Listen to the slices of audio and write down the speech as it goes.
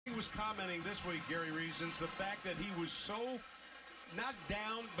He was commenting this week, Gary Reasons, the fact that he was so not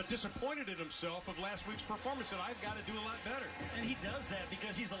down but disappointed in himself of last week's performance, and I've got to do a lot better. And he does that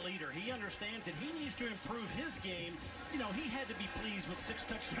because he's a leader. He understands that he needs to improve his game. You know, he had to be pleased with 6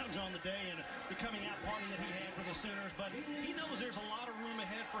 touchdowns on the day and the coming out party that he had for the Sooners, but he knows there's a lot of room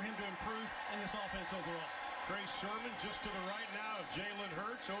ahead for him to improve in this offense overall. Trey Sermon just to the right now of Jalen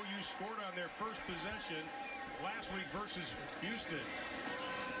Hurts. OU scored on their first possession last week versus Houston.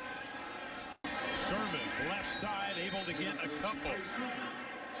 Sermon, left side, able to get a couple.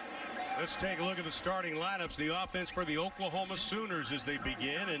 Let's take a look at the starting lineups. The offense for the Oklahoma Sooners as they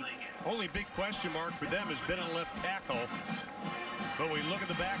begin, and only big question mark for them has been a left tackle. But we look at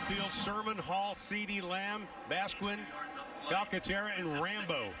the backfield: Sermon, Hall, CeeDee Lamb, Basquin, Calcaterra, and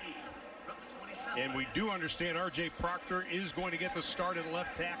Rambo. And we do understand R.J. Proctor is going to get the start at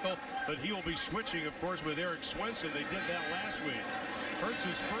left tackle, but he will be switching, of course, with Eric Swenson. They did that last week. Hurts'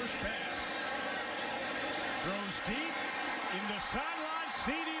 first pass. Throws deep in the sideline.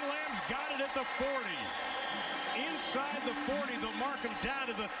 CeeDee Lamb's got it at the 40. Inside the 40, they'll mark him down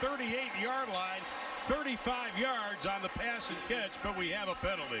to the 38-yard line. 35 yards on the pass and catch, but we have a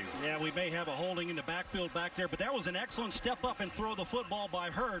penalty. Yeah, we may have a holding in the backfield back there, but that was an excellent step up and throw the football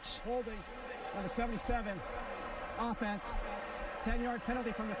by Hurts. Holding, number 77, offense. 10-yard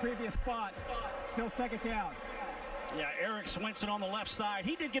penalty from the previous spot. Still second down. Yeah, Eric Swenson on the left side.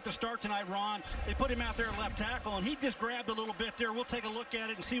 He did get the start tonight, Ron. They put him out there at left tackle, and he just grabbed a little bit there. We'll take a look at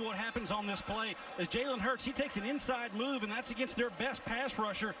it and see what happens on this play. As Jalen Hurts, he takes an inside move, and that's against their best pass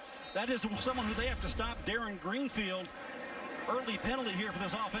rusher. That is someone who they have to stop, Darren Greenfield. Early penalty here for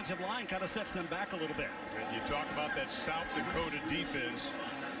this offensive line kind of sets them back a little bit. And you talk about that South Dakota defense.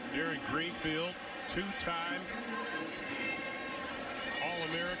 Darren Greenfield, two-time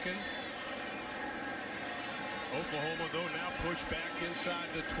All-American. Oklahoma, though, now pushed back inside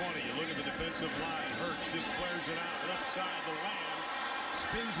the 20. You look at the defensive line. Hurts just flares it out left side. The Lamb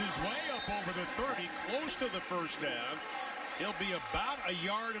spins his way up over the 30, close to the first down. He'll be about a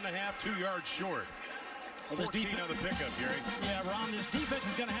yard and a half, 2 yards short. Well, 14 on the pickup, Gary. Yeah, Ron, this defense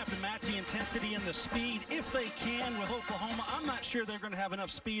is going to have to match the intensity and the speed if they can with Oklahoma. I'm not sure they're going to have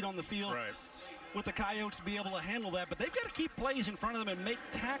enough speed on the field. Right. With the Coyotes to be able to handle that, but they've got to keep plays in front of them and make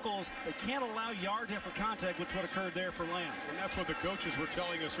tackles. They can't allow yards after contact, which what occurred there for Lamb. And that's what the coaches were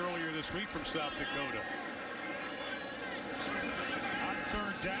telling us earlier this week from South Dakota. On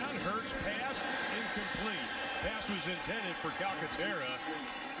third down, Hurts pass, incomplete. Pass was intended for Calcaterra.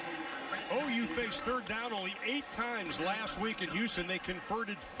 OU faced third down only 8 times last week in Houston. They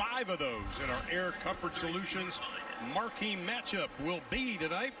converted 5 of those, and our Air Comfort Solutions marquee matchup will be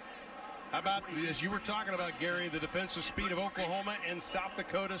tonight. How about, as you were talking about, Gary, the defensive speed of Oklahoma and South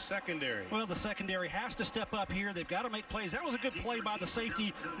Dakota secondary? Well, the secondary has to step up here. They've got to make plays. That was a good play by the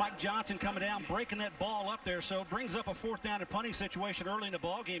safety, Mike Johnson, coming down, breaking that ball up there. So it brings up a fourth down and punting situation early in the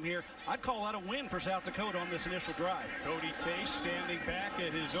ball game here. I'd call that a win for South Dakota on this initial drive. Cody Case standing back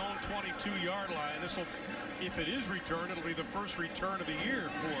at his own 22-yard line. This will, if it is returned, it'll be the first return of the year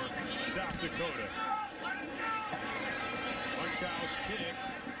for South Dakota. Munchau's kick.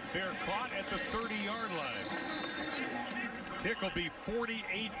 Fair caught at the 30-yard line. Kick will be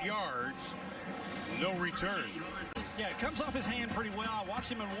 48 yards. No return. Yeah, it comes off his hand pretty well. I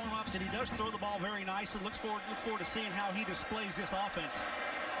watched him in warm-ups, and he does throw the ball very nicely. Look forward to seeing how he displays this offense.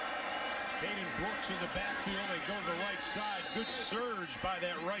 Caden Brooks in the backfield. They go to the right side. Good surge by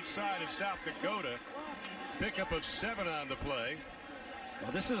that right side of South Dakota. Pickup of 7 on the play.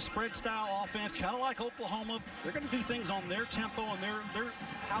 Well, this is a spread-style offense, kind of like Oklahoma. They're going to do things on their tempo and their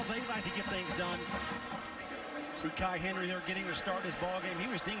how they like to get things done. See Kai Henry there getting to start his ball game. He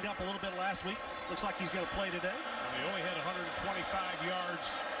was dinged up a little bit last week. Looks like he's going to play today. He only had 125 yards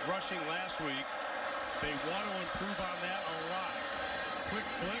rushing last week. They want to improve on that a lot. Quick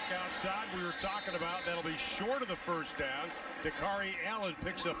flick outside we were talking about. That'll be short of the first down. Dakari Allen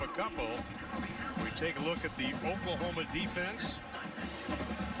picks up a couple. We take a look at the Oklahoma defense.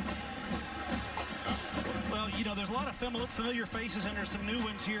 Well, you know, there's a lot of familiar faces and there's some new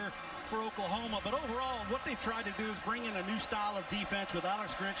ones here for Oklahoma. But overall, what they've tried to do is bring in a new style of defense with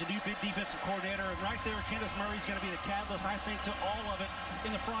Alex Grinch, a new defensive coordinator. And right there, Kenneth Murray's going to be the catalyst, I think, to all of it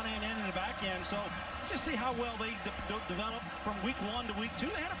in the front end and in the back end. So just see how well they develop from week 1 to week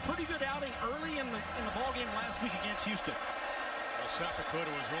 2. They had a pretty good outing early in the ball game last week against Houston. Well, South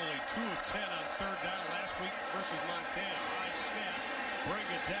Dakota was only 2 of 10 on third down last week versus Montana. High snap, bring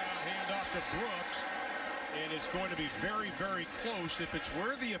it down, hand off to Brooks. And it's going to be very, very close. If it's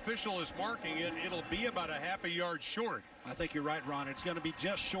where the official is marking it, it'll be about a half a yard short. I think you're right, Ron. It's going to be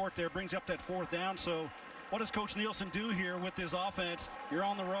just short there. Brings up that fourth down. So what does Coach Nielsen do here with this offense? You're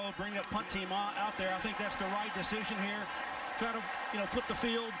on the road, bring that punt team out there. I think that's the right decision here. Try to, flip the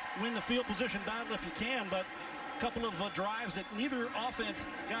field, win the field position battle if you can, but a couple of drives that neither offense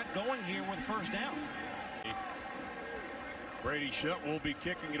got going here with first down. Brady Shutt will be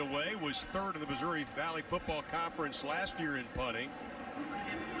kicking it away. Was third in the Missouri Valley Football Conference last year in punting.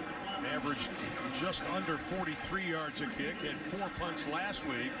 Averaged just under 43 yards a kick. Had 4 punts last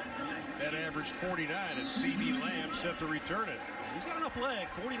week. That averaged 49, and C.D. Lamb set to return it. He's got enough leg.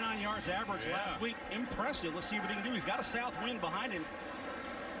 49 yards average last week. Impressive. Let's see what he can do. He's got a south wind behind him.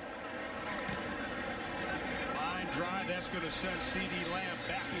 Line drive. That's going to send C.D. Lamb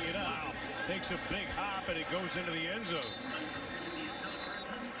backing it up. Wow. Takes a big hop, and it goes into the end zone.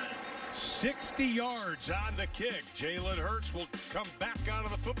 60 yards on the kick. Jalen Hurts will come back onto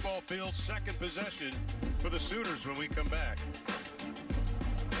the football field. Second possession for the Sooners when we come back.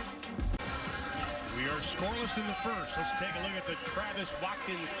 We are scoreless in the first. Let's take a look at the Travis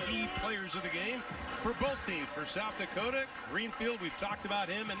Watkins key players of the game for both teams. For South Dakota, Greenfield, we've talked about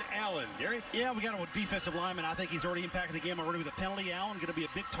him, and Allen. Gary? Yeah, we got a defensive lineman. I think he's already impacted the game already with a penalty. Allen going to be a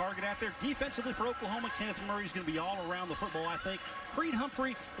big target out there. Defensively for Oklahoma, Kenneth Murray's going to be all around the football, I think. Creed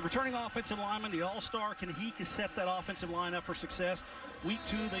Humphrey, the returning offensive lineman, the all-star, can set that offensive line up for success? Week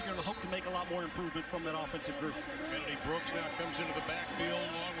 2, they're going to hope to make a lot more improvement from that offensive group. Kennedy Brooks now comes into the backfield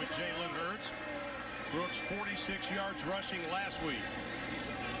along with Jalen Hurts. Brooks 46 yards rushing last week.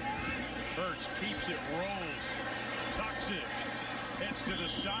 Hurts keeps it, rolls, tucks it, heads to the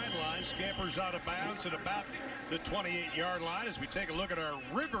sideline, scampers out of bounds at about the 28-yard line as we take a look at our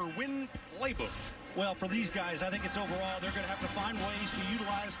River Wind playbook. Well, for these guys, I think it's overall, they're going to have to find ways to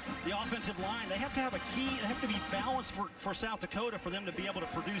utilize the offensive line. They have to have a key. They have to be balanced for South Dakota for them to be able to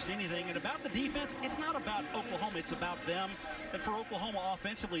produce anything. And about the defense, it's not about Oklahoma. It's about them. And for Oklahoma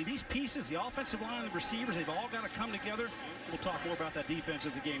offensively, these pieces, the offensive line, the receivers, they've all got to come together. We'll talk more about that defense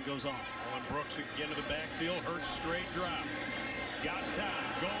as the game goes on. Owen Brooks again to the backfield. Hurts straight drop. Got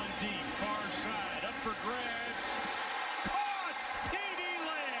time. Going deep. Far side. Up for grabs.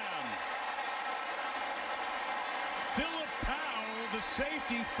 Philip Powell, the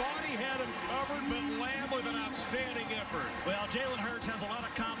safety, thought he had him covered, but Lamb with an outstanding effort. Well, Jalen Hurts has a lot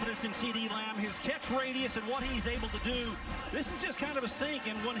of confidence in C.D. Lamb, his catch radius and what he's able to do. This is just kind of a sink,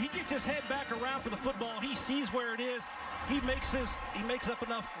 and when he gets his head back around for the football, he sees where it is. He makes up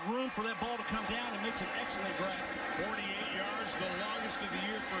enough room for that ball to come down and makes an excellent grab. 48 yards, the longest of the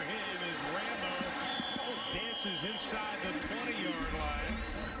year for him is Rambo. Dances inside the 20-yard line.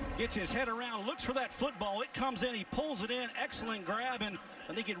 Gets his head around, looks for that football. It comes in, he pulls it in. Excellent grab, and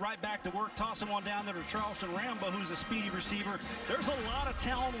then they get right back to work, tossing one down there to Charleston Rambo, who's a speedy receiver. There's a lot of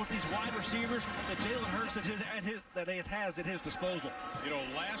talent with these wide receivers that Jalen Hurts has at his disposal. You know,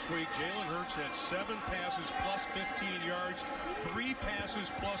 last week, Jalen Hurts had 7 passes plus 15 yards, 3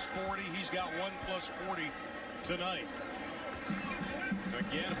 passes plus 40. He's got 1 plus 40 tonight.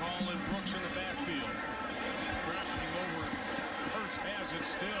 Again, Hall and Brooks in the backfield. Crashing over. Hurts has it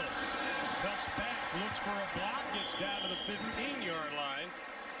still. Cuts back, looks for a block, gets down to the 15-yard line.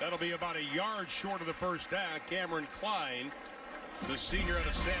 That'll be about a yard short of the first down. Cameron Klein, the senior out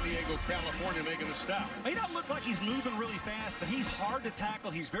of San Diego, California, making the stop. He doesn't look like he's moving really fast, but he's hard to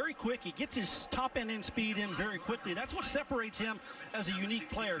tackle. He's very quick. He gets his top end speed in very quickly. That's what separates him as a unique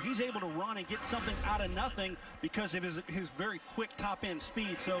player. He's able to run and get something out of nothing because of his very quick top end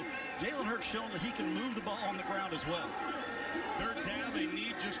speed. So Jalen Hurts showing that he can move the ball on the ground as well. Third down, they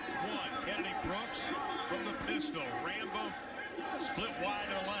need just one. Kennedy Brooks from the pistol. Rambo split wide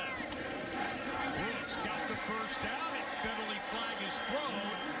to the left. Brooks got the first down. Penalty flag is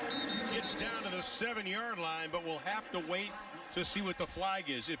thrown. It's down to the 7-yard line, but we'll have to wait to see what the flag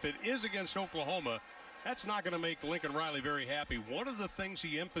is. If it is against Oklahoma, that's not going to make Lincoln Riley very happy. One of the things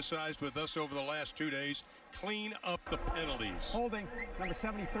he emphasized with us over the last 2 days, clean up the penalties. Holding, number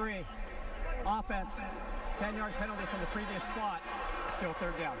 73, offense. 10-yard penalty from the previous spot. Still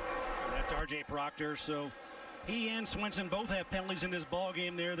third down. That's R.J. Proctor. So he and Swinson both have penalties in this ball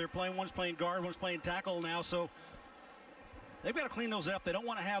game there. They're playing, one's playing guard, one's playing tackle now. So they've got to clean those up. They don't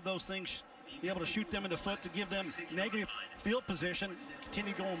want to have those things be able to shoot them in the foot to give them negative field position.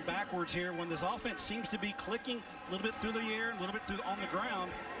 Continue going backwards here when this offense seems to be clicking a little bit through the air, a little bit on the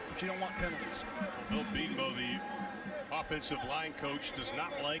ground, but you don't want penalties. Bill Beanbo, the offensive line coach, does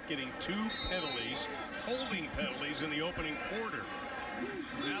not like getting 2 penalties, holding penalties in the opening quarter.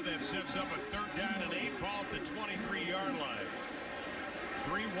 Now that sets up a third down and 8, ball at the 23-yard line.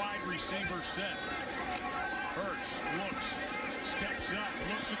 3 wide receivers set. Hurts looks, steps up,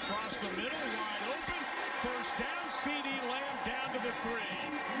 looks across the middle, wide open. First down, C.D. Lamb down to the 3.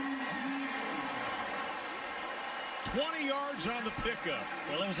 20 yards on the pickup.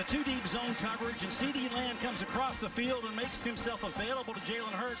 Well, it was a two-deep zone coverage, and C.D. Lamb comes across the field and makes himself available to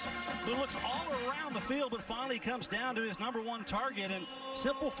Jalen Hurts, who looks all around the field, but finally comes down to his number one target, and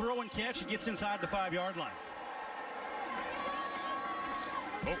simple throw and catch. He gets inside the 5-yard line.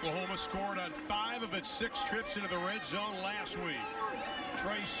 Oklahoma scored on 5 of its 6 trips into the red zone last week.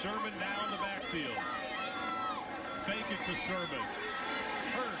 Trey Sermon now in the backfield. Fake it to Sermon.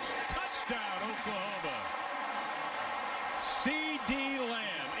 Hurts, touchdown, Oklahoma. C.D.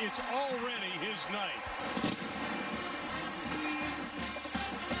 Lamb, it's already his night.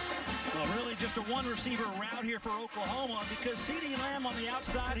 Well, really just a one-receiver route here for Oklahoma because C.D. Lamb on the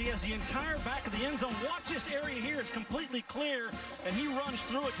outside, he has the entire back of the end zone. Watch this area here. It's completely clear, and he runs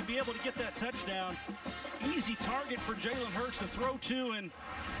through it to be able to get that touchdown. Easy target for Jalen Hurts to throw to, and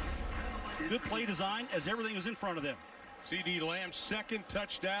good play design as everything is in front of them. C.D. Lamb's second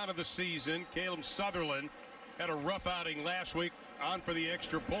touchdown of the season. Caleb Sutherland had a rough outing last week, on for the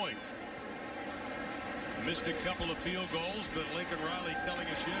extra point. Missed a couple of field goals, but Lincoln Riley telling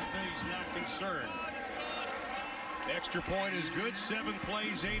us yesterday he's not concerned. The extra point is good. 7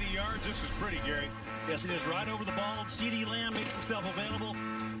 plays, 80 yards. This is pretty, Gary. Yes, it is. Right over the ball. C.D. Lamb makes himself available.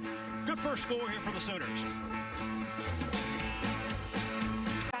 Good first score here for the Sooners.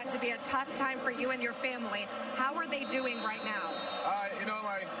 Got to be a tough time for you and your family. How are they doing right now?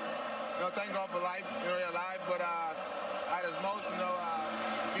 Thank God for life. You're alive, but I just most, being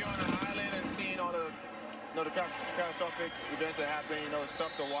on the island and seeing all the, the catastrophic events that happen. It's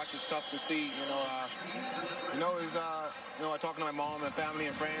tough to watch. It's tough to see. Talking to my mom and family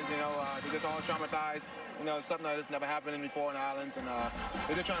and friends. They're just all traumatized. It's something that just never happened before in the islands, and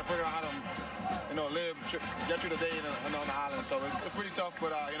they're just trying to figure out how to, live, get through the day on the island. So it's pretty tough,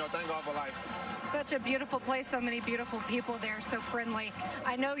 but thank God for life. Such a beautiful place, so many beautiful people there, so friendly.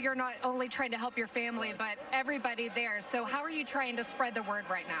 I know you're not only trying to help your family, but everybody there. So how are you trying to spread the word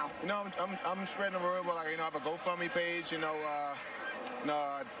right now? I'm spreading the word, but I have a GoFundMe page.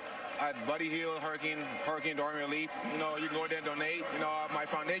 At Buddy Hill Hurricane Dorian Relief. You can go there and donate. My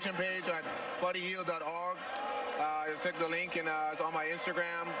foundation page at buddyhill.org. Just click the link, and it's on my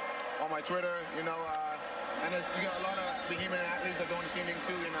Instagram, on my Twitter. And you got a lot of behemoth athletes that are doing the same thing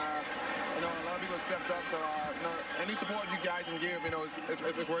too. And a lot of people stepped up. So any support you guys can give,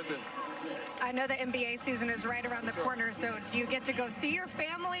 it's worth it. I know the NBA season is right around the corner, so do you get to go see your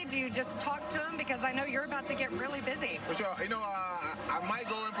family? Do you just talk to them? Because I know you're about to get really busy. For sure. I might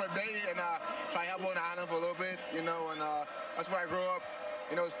go in for a day and try help on the island for a little bit, and that's where I grew up.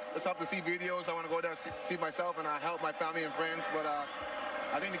 It's tough to see videos. I want to go there, see myself, and help my family and friends. But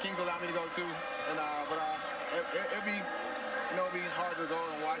I think the Kings will allow me to go too. And it'll be, it'll be hard to go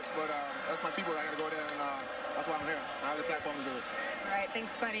and watch. But that's my people. I got to go there, and that's why I'm here. I have the platform to do it. All right,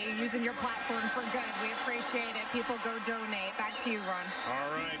 thanks, buddy. You're using your platform for good. We appreciate it. People go donate. Back to you, Ron.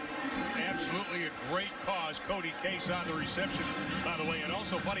 All right. Absolutely a great cause. Cody Case on the reception, by the way. And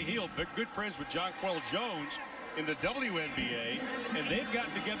also Buddy Hield, good friends with Jonquel Jones in the WNBA. And they've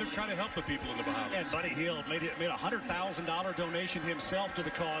gotten together trying to help the people in the Bahamas. And Buddy Hield made a $100,000 donation himself to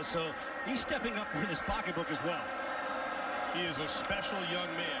the cause. So he's stepping up with his pocketbook as well. He is a special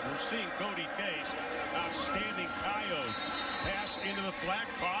young man. We're seeing Cody Case, outstanding coyote. Pass into the flat,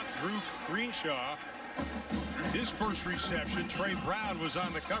 caught Drew Greenshaw. His first reception, Trey Brown was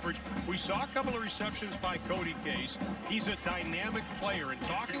on the coverage. We saw a couple of receptions by Cody Case. He's a dynamic player. And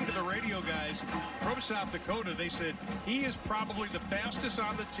talking to the radio guys from South Dakota, they said he is probably the fastest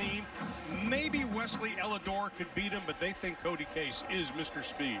on the team. Maybe Wesley Ellador could beat him, but they think Cody Case is Mr.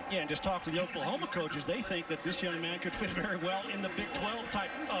 Speed. Yeah, and just talk to the Oklahoma coaches. They think that this young man could fit very well in the Big 12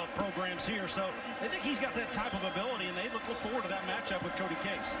 type programs here. So they think he's got that type of ability, and they look forward to that matchup with Cody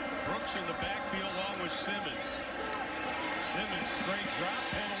Case. Brooks in the backfield along with Simmons. Simmons straight drop,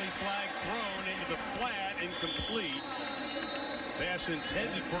 penalty flag thrown into the flat, incomplete. Pass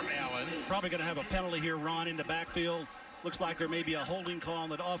intended for Allen. Probably going to have a penalty here, Ron, in the backfield. Looks like there may be a holding call on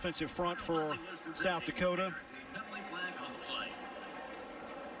the offensive front for South Dakota.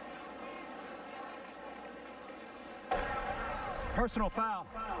 Personal foul.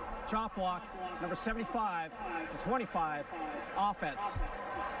 Chop block, number 75 and 25, offense.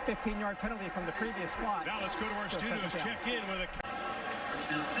 15-yard penalty from the previous spot. Now let's go to our studios, check in with a...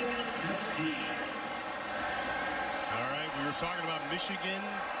 All right, we were talking about Michigan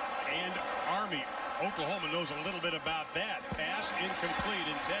and Army. Oklahoma knows a little bit about that. Pass incomplete,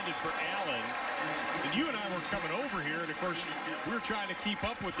 intended for Allen. And you and I were coming over here, and of course, we were trying to keep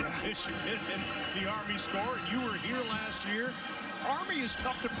up with the Michigan and the Army score. And you were here last year. Army is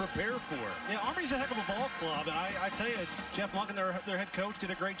tough to prepare for. Yeah, Army's a heck of a ball club, and I tell you, Jeff Monken, their head coach, did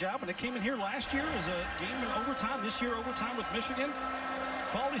a great job. When they came in here last year, it was a game in overtime. This year, overtime with Michigan.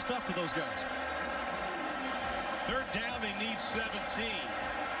 Quality stuff for those guys. Third down, they need 17.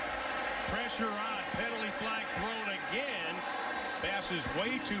 Pressure on, penalty flag thrown again. Pass is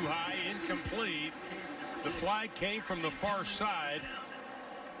way too high, incomplete. The flag came from the far side.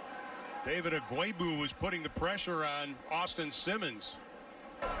 David Agwebu was putting the pressure on Austin Simmons.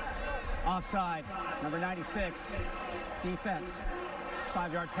 Offside, number 96, defense.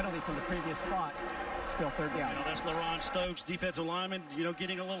 5-yard penalty from the previous spot. Still third down. That's LaRon Stokes, defensive lineman,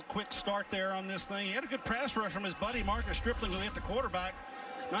 getting a little quick start there on this thing. He had a good pass rush from his buddy, Marcus Stripling, who hit the quarterback.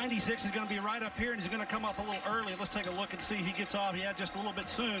 96 is going to be right up here, and he's going to come up a little early. Let's take a look and see. He gets off. He had just a little bit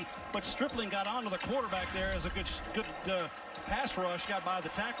soon, but Stripling got onto the quarterback there as a good pass rush, got by the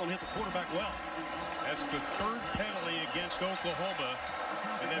tackle and hit the quarterback well. That's the third penalty against Oklahoma,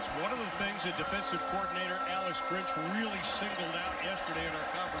 and that's one of the things that defensive coordinator Alex Grinch really singled out yesterday in our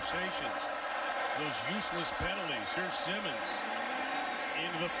conversations. Those useless penalties. Here's Simmons.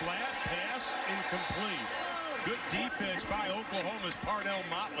 Into the flat, pass, incomplete. Good defense by Oklahoma's Parnell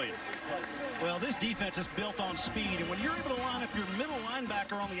Motley. Well, this defense is built on speed, and when you're able to line up your middle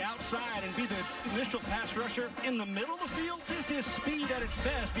linebacker on the outside and be the initial pass rusher in the middle of the field, this is speed at its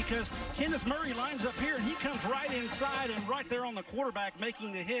best, because Kenneth Murray lines up here and he comes right inside and right there on the quarterback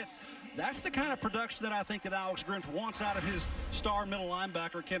making the hit. That's the kind of production that I think that Alex Grinch wants out of his star middle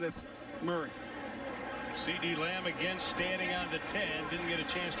linebacker, Kenneth Murray. C.D. Lamb again standing on the 10. Didn't get a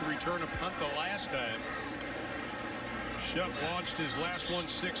chance to return a punt the last time. Shutt launched his last one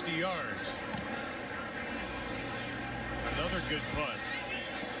 60 yards. Another good punt.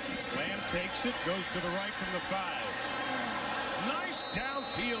 Lamb takes it, goes to the right from the 5. Nice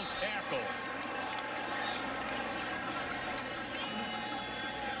downfield tackle.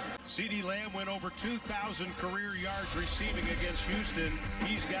 C.D. Lamb went over 2,000 career yards receiving against Houston.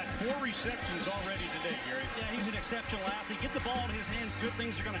 He's got 4 receptions already today, Gary. Yeah, he's an exceptional athlete. Get the ball in his hands, good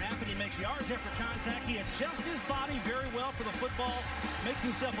things are going to happen. He makes yards after contact. He adjusts his body very well for the football, makes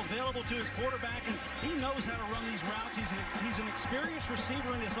himself available to his quarterback, and he knows how to run these routes. He's an experienced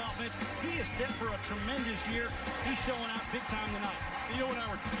receiver in this offense. He is set for a tremendous year. He's showing out big time tonight. You and I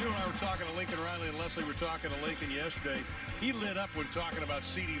were talking to Lincoln Riley, and Leslie were talking to Lincoln yesterday. He lit up when talking about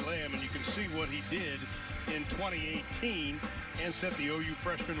C.D. Lamb, and you can see what he did in 2018 and set the OU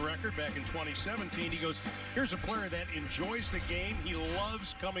freshman record back in 2017. He goes, here's a player that enjoys the game. He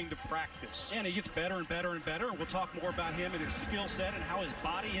loves coming to practice. And he gets better and better and better. And we'll talk more about him and his skill set and how his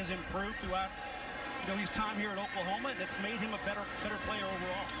body has improved throughout his time here at Oklahoma, and it's made him a better player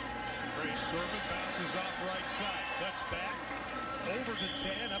overall. Trey Sermon bounces off right side, cuts back over the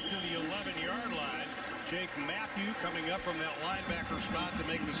 10 up to the 11-yard line. Jake Matthew coming up from that linebacker spot to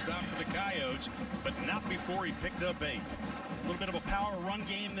make the stop for the Coyotes, but not before he picked up 8. A little bit of a power run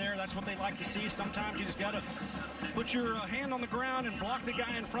game there. That's what they like to see. Sometimes you just got to put your hand on the ground and block the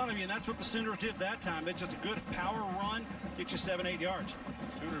guy in front of you, and that's what the Sooners did that time. It's just a good power run, get you 7-8 yards.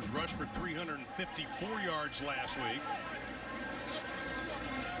 Sooners rushed for 354 yards last week.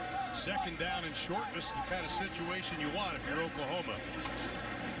 Second down and short. This is the kind of situation you want if you're Oklahoma.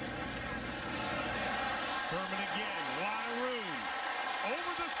 Sermon again, a lot of room.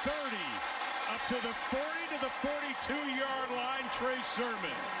 Over the 30, up to the 40 to the 42-yard line, Trey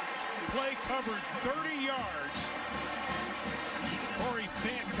Sermon. Play covered 30 yards. Corey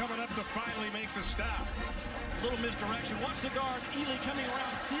Fant coming up to finally make the stop. Little misdirection. Watch the guard, Ely coming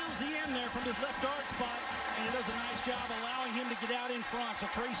around, seals the end there from his left guard spot, and he does a nice job allowing him to get out in front. So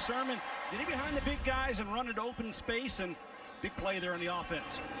Trey Sermon getting behind the big guys and run it open space, and big play there in the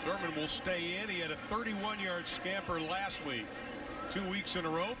offense. Sermon will stay in. He had a 31-yard scamper last week. 2 weeks in a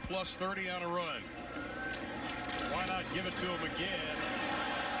row, plus 30 on a run. Why not give it to him again?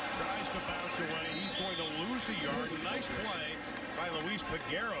 Tries to bounce away. He's going to lose a yard. Nice play by Luis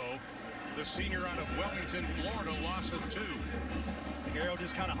Peguero, the senior out of Wellington, Florida, lost it 2. Peguero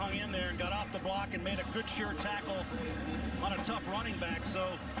just kind of hung in there and got off the block and made a good sure tackle on a tough running back. So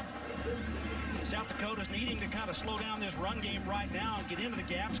South Dakota's needing to kind of slow down this run game right now and get into the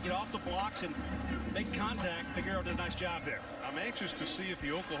gaps, get off the blocks, and make contact. Peguero did a nice job there. I'm anxious to see if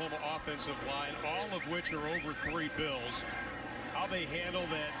the Oklahoma offensive line, all of which are over 3 Bills, how they handle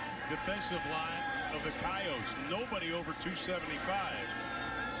that defensive line of the Coyotes. Nobody over 275.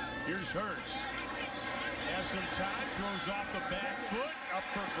 Here's Hurts. Has some time, throws off the back foot, up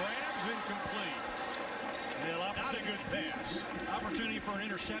for grabs, incomplete. Not a good pass. Opportunity for an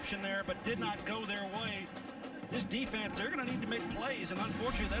interception there, but did not go their way. This defense, they're going to need to make plays, and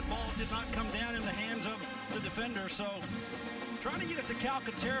unfortunately that ball did not come down in the hands of the defender. So trying to get it to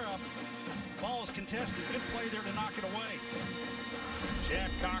Calcaterra. Ball is contested. Good play there to knock it away.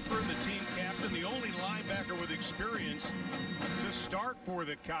 Jack Cochran, the team captain, the only linebacker with experience to start for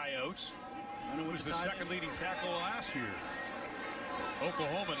the Coyotes. And it was the second leading tackle last year.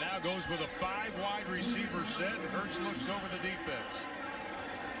 Oklahoma now goes with a 5 wide receiver set, and Hurts looks over the defense.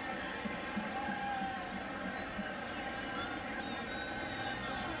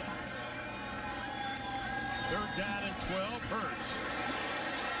 Third down and 12, Hurts.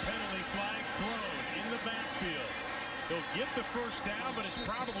 Penalty flag thrown in the backfield. He'll get the first down, but it's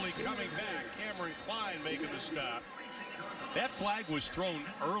probably coming back. Cameron Klein making the stop. That flag was thrown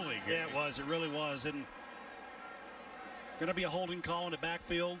early. Yeah, it was. It really was. And going to be a holding call in the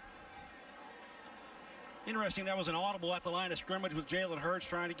backfield. Interesting, that was an audible at the line of scrimmage with Jalen Hurts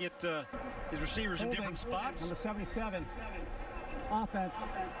trying to get his receivers in different spots. Number 77, offense,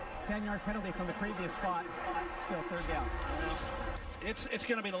 10-yard penalty from the previous spot. Still third down. It's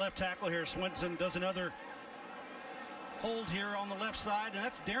going to be the left tackle here. Swinson does another hold here on the left side, and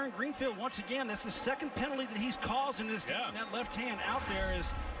that's Darren Greenfield once again. That's the second penalty that he's caused in this game. That left hand out there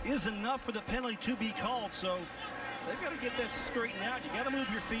is enough for the penalty to be called. So they've got to get that straightened out. You got to move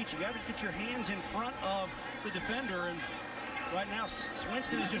your feet. You got to get your hands in front of the defender. And right now,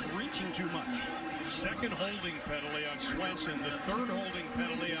 Swinson is just reaching too much. Second holding penalty on Swinson. The third holding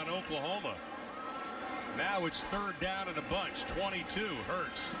penalty on Oklahoma. Now it's third down and a bunch. 22.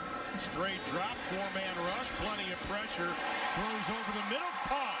 Hurts. Straight drop, 4-man rush, plenty of pressure. Throws over the middle,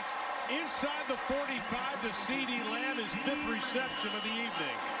 caught. Inside the 45 to C.D. Lamb, his 5th reception of the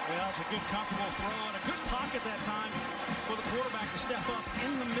evening. Well, it's a good comfortable throw and a good pocket that time for the quarterback to step up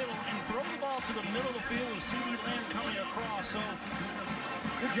in the middle and throw the ball to the middle of the field with C.D. Lamb coming across. So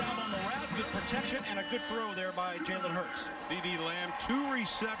good job on the route, good protection, and a good throw there by Jalen Hurts. C.D. Lamb, 2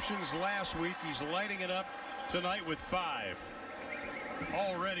 receptions last week. He's lighting it up tonight with 5.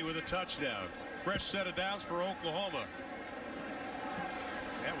 Already with a touchdown. Fresh set of downs for Oklahoma.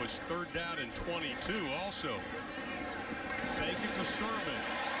 That was third down and 22 also. Fake it to Sermon.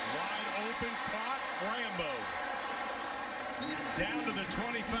 Wide open, caught, Rambo. Down to the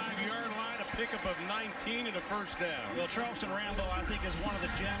 25-yard line, a pickup of 19 and a first down. Well, Charleston Rambo, I think, is one of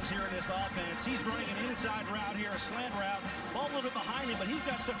the gems here in this offense. He's running an inside route here, a slant route. Ball a little bit behind him, but he's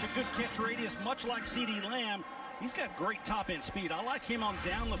got such a good catch radius, much like C.D. Lamb. He's got great top-end speed. I like him on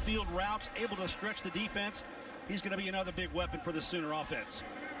down-the-field routes, able to stretch the defense. He's going to be another big weapon for the Sooner offense.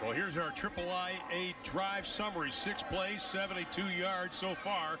 Well, here's our III-A drive summary. 6 plays, 72 yards so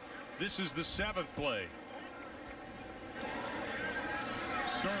far. This is the 7th play.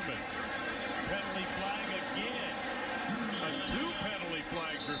 Sermon. Penalty flag again. 2 penalty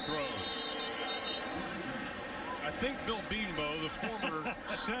flags are thrown. I think Bill Beanbo, the former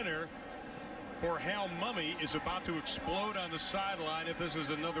center for Hal Mummy, is about to explode on the sideline if this is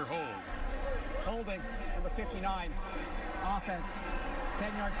another hold. Holding, number 59, offense,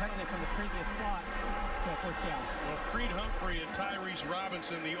 10-yard penalty from the previous spot. Still first down. Well, Creed Humphrey and Tyrese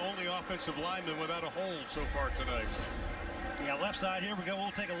Robinson, the only offensive linemen without a hold so far tonight. Yeah, left side, here we go.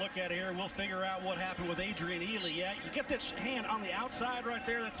 We'll take a look at it here. We'll figure out what happened with Adrian Ely. Yeah, you get that hand on the outside right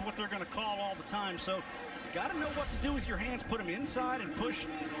there. That's what they're going to call all the time. So got to know what to do with your hands. Put them inside and push.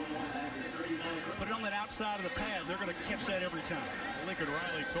 Put it on that outside of the pad. They're going to catch that every time. Lincoln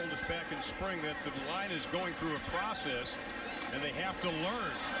Riley told us back in spring that the line is going through a process and they have to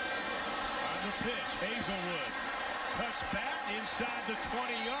learn. On the pitch, Hazelwood cuts back inside the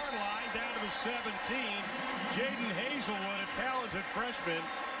 20-yard line down to the 17. Jaden Hazelwood, a talented freshman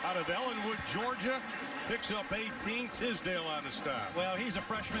out of Ellenwood, Georgia, picks up 18. Tisdale on the stop. Well, he's a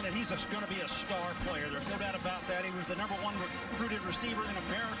freshman, and he's going to be a star player. There's no doubt about that. He was the #1 recruited receiver in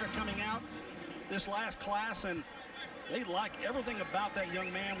America coming out this last class, and they like everything about that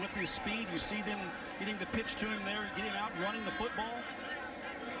young man with his speed. You see them getting the pitch to him there, getting out, running the football.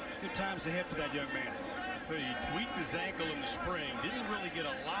 Good times ahead for that young man. I'll tell you, he tweaked his ankle in the spring. Didn't really get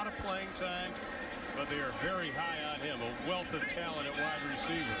a lot of playing time, but they are very high on him. A wealth of talent at wide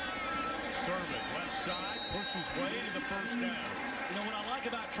receiver. Sermon, left side, pushes way to the first down. You know, what I like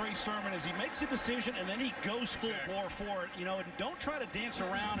about Trey Sermon is he makes a decision and then he goes full bore for it. You know, and don't try to dance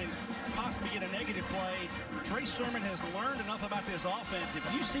around and possibly get a negative play. Trey Sermon has learned enough about this offense. If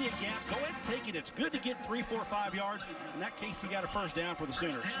you see a gap, go ahead and take it. It's good to get 3, 4, 5 yards. In that case, he got a first down for the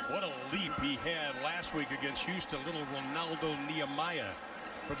Sooners. What a leap he had last week against Houston. Little Ronaldo Nehemiah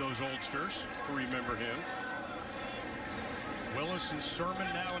for those oldsters who remember him. Willis and Sermon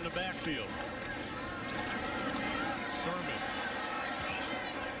now in the backfield. Sermon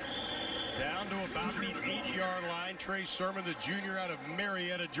down to about the 8-yard line. Trey Sermon, the junior out of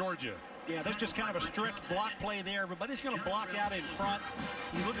Marietta, Georgia. Yeah, there's just kind of a stretch block play there. Everybody's going to block out in front.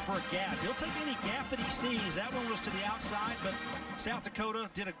 He's looking for a gap. He'll take any gap that he sees. That one was to the outside, but South Dakota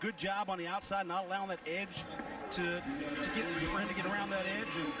did a good job on the outside, not allowing that edge for him to get around that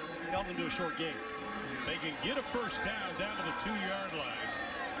edge and held him to a short game. They can get a first down to the 2-yard line.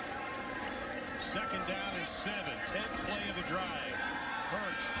 Second down and 7. 10th play of the drive.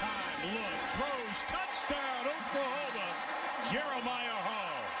 Hurts, time, look, throws, touchdown, Oklahoma. Jeremiah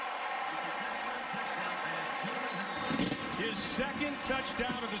Hall. His second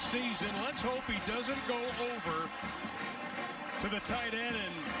touchdown of the season. Let's hope he doesn't go over to the tight end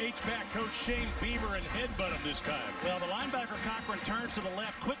and H-back coach Shane Beamer and headbutt him this time. Well, the linebacker Cochran turns to the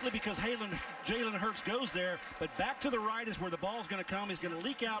left quickly because Jalen Hurts goes there, but back to the right is where the ball's going to come. He's going to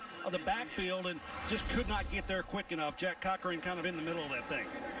leak out of the backfield and just could not get there quick enough. Jack Cochran kind of in the middle of that thing.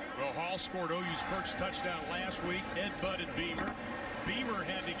 Well, Hall scored OU's first touchdown last week, headbutted Beamer. Beamer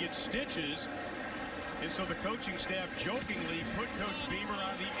had to get stitches, and so the coaching staff jokingly put Coach Beamer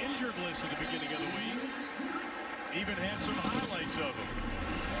on the injured list at the beginning of the week. Even had some highlights of him.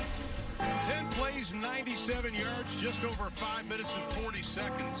 10 plays, 97 yards, just over 5 minutes and 40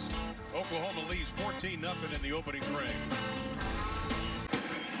 seconds. Oklahoma leads 14-0 in the opening frame.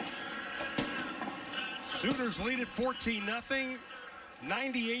 Sooners lead at 14-0.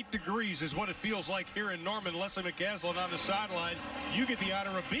 98 degrees is what it feels like here in Norman. Leslie McCaslin on the sideline. You get the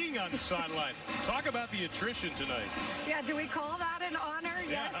honor of being on the sideline. Talk about the attrition tonight. Yeah, do we call that an honor?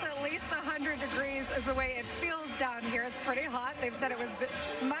 Yeah. Yes, at least 100 degrees is the way it feels down here. It's pretty hot. They've said it was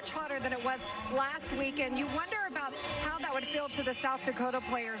much hotter than it was last weekend. You wonder about how that would feel to the South Dakota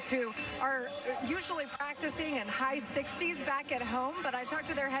players who are usually practicing in high 60s back at home. But I talked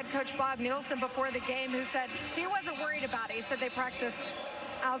to their head coach, Bob Nielsen, before the game, who said he wasn't worried about it. He said they practiced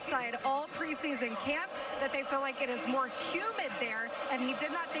outside all preseason camp, that they feel like it is more humid there, and he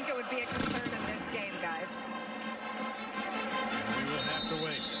did not think it would be a concern in this game, guys. We will have to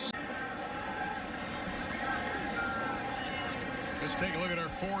wait. Let's take a look at our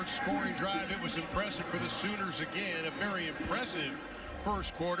Ford scoring drive. It was impressive for the Sooners again. A very impressive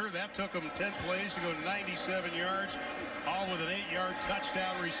first quarter. That took them 10 plays to go 97 yards, all with an 8-yard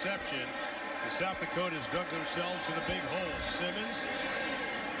touchdown reception. The South Dakotas dug themselves in a big hole. Simmons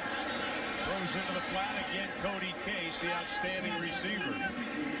throws into the flat again. Cody Case, the outstanding receiver.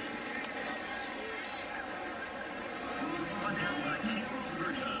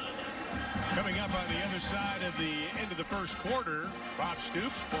 Coming up on the other side of the end of the first quarter, Bob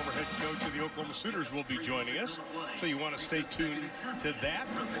Stoops, former head coach of the Oklahoma Sooners, will be joining us. So you want to stay tuned to that.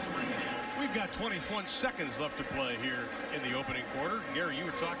 We've got 21 seconds left to play here in the opening quarter. Gary, you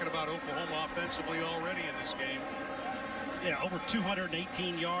were talking about Oklahoma offensively already in this game. Yeah, over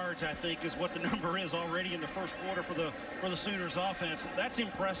 218 yards, I think, is what the number is already in the first quarter for the Sooners offense. That's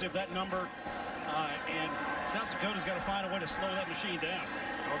impressive, that number. And South Dakota's got to find a way to slow that machine down.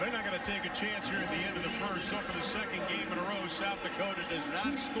 Well, they're not going to take a chance here at the end of the first. So for the second game in a row, South Dakota does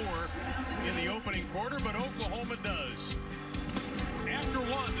not score in the opening quarter, but Oklahoma does. After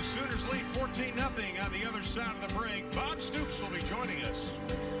one, the Sooners lead 14-0 on the other side of the break. Bob Stoops will be joining us.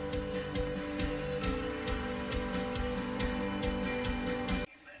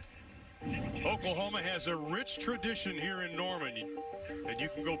 Oklahoma has a rich tradition here in Norman. And you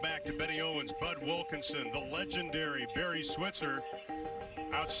can go back to Benny Owens, Bud Wilkinson, the legendary Barry Switzer.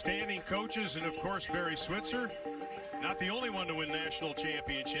 Outstanding coaches, and of course Barry Switzer, not the only one to win national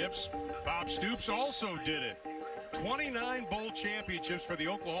championships. Bob Stoops also did it. 29 bowl championships for the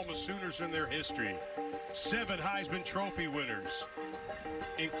Oklahoma Sooners in their history. 7 Heisman Trophy winners,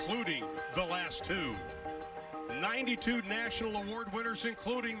 including the last 2. 92 national award winners,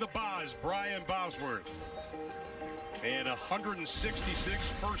 including the Boz, Brian Bosworth. And 166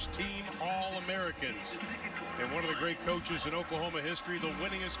 first-team All-Americans. And one of the great coaches in Oklahoma history, the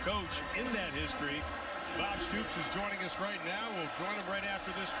winningest coach in that history. Bob Stoops is joining us right now. We'll join him right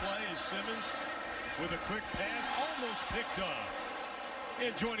after this play as Simmons with a quick pass, almost picked off.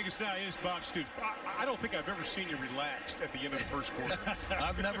 And joining us now is Bob Stoops. I don't think I've ever seen you relaxed at the end of the first quarter.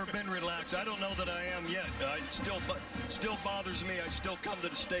 I've never been relaxed. I don't know that I am yet. It still bothers me. I still come to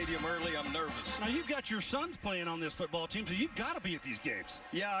the stadium early. I'm nervous. Now, you've got your sons playing on this football team, so you've got to be at these games.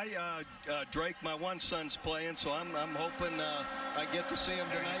 Yeah, Drake, my one son's playing, so I'm hoping I get to see him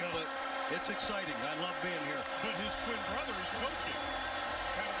tonight. But it's exciting. I love being here. But his twin brother is coaching.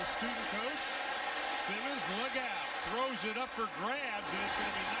 Kind of a student coach. Simmons, look out. Throws it up for grabs, and it's going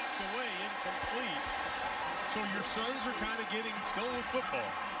to be knocked away, incomplete. So your sons are kind of getting still with football.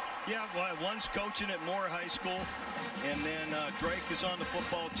 Yeah, well, one's coaching at Moore High School, and then Drake is on the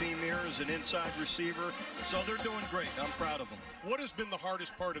football team here as an inside receiver. So they're doing great. I'm proud of them. What has been the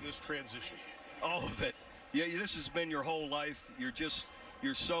hardest part of this transition? All of it. Yeah, this has been your whole life.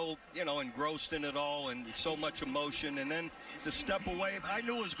 You're so, engrossed in it all, and so much emotion. And then to step away, I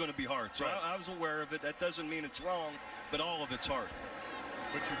knew it was going to be hard. So I was aware of it. That doesn't mean it's wrong, but all of it's hard.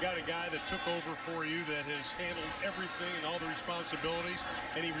 But you got a guy that took over for you that has handled everything and all the responsibilities,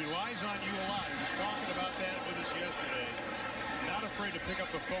 and he relies on you a lot. He was talking about that with us yesterday. Not afraid to pick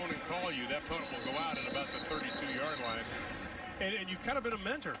up the phone and call you. That punt will go out at about the 32-yard line. And you've kind of been a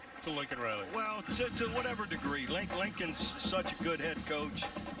mentor to Lincoln Riley. Well, to whatever degree. Lincoln's such a good head coach,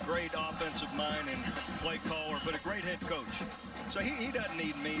 great offensive mind and play caller, but a great head coach. So he doesn't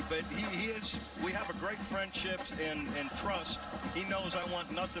need me, but we have a great friendship and trust. He knows I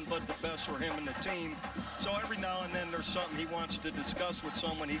want nothing but the best for him and the team. So every now and then there's something he wants to discuss with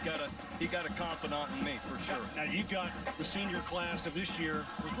someone. He got a confidant in me for sure. Now you've got the senior class of this year.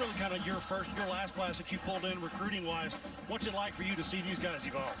 It was really kind of your last class that you pulled in recruiting wise. What's it like for you to see these guys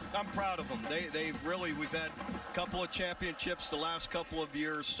evolve? I'm proud of them. We've had a couple of championships the last couple of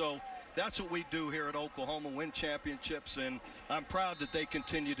years. So that's what we do here at Oklahoma, win championships, and I'm proud that they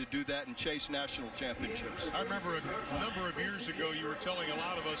continue to do that and chase national championships. I remember a number of years ago you were telling a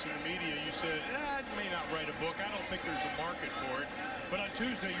lot of us in the media, you said, I may not write a book. I don't think there's a market for it. But on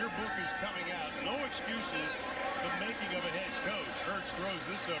Tuesday, your book is coming out. No Excuses, The Making of a Head Coach. Hertz throws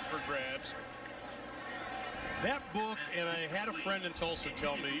this up for grabs. That book, and I had a friend in Tulsa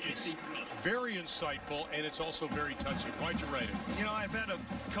tell me, it's very insightful and it's also very touching. Why'd you write it? I've had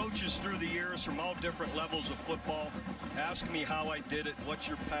coaches through the years from all different levels of football ask me how I did it, what's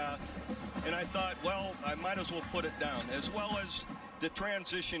your path? And I thought, well, I might as well put it down, as well as the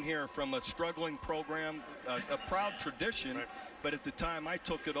transition here from a struggling program, a proud tradition, right. But at the time I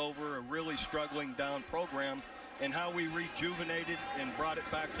took it over, a really struggling down program, and how we rejuvenated and brought it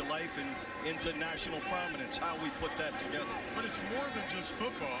back to life and into national prominence, how we put that together. But it's more than just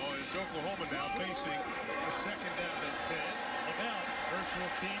football, as Oklahoma now facing a second down and 10. About Hertz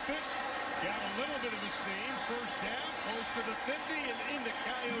will keep it. Got a little bit of a seam. First down, close to the 50 and into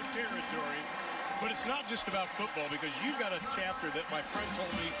Coyote territory. But it's not just about football, because you've got a chapter that my friend told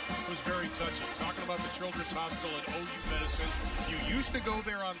me was very touching, talking about the Children's Hospital at OU Medicine. You used to go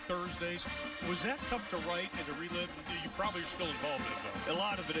there on Thursdays. Was that tough to write and to relive? You probably are still involved in it, though. A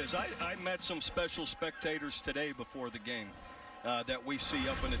lot of it is. I met some special spectators today before the game that we see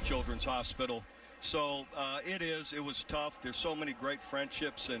up in the Children's Hospital. So it was tough. There's so many great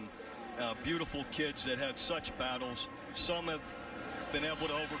friendships and beautiful kids that had such battles. Some have been able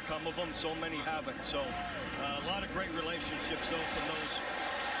to overcome of them, so many haven't. So a lot of great relationships though from those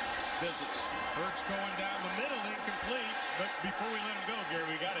visits. Hertz going down the middle, incomplete. But before we let him go, Gary,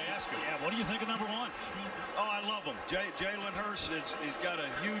 we got to ask him. Yeah, what do you think of number one? Oh, I love him. Jalen Hurst he's got a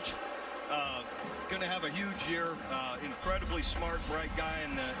huge, going to have a huge year. Incredibly smart, bright guy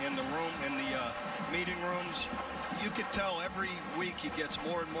in the room, in the meeting rooms. You could tell every week he gets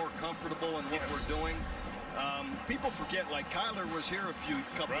more and more comfortable in what we're doing. People forget, like Kyler was here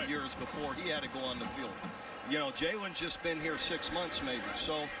a couple of years before he had to go on the field. Jalen's just been here 6 months maybe.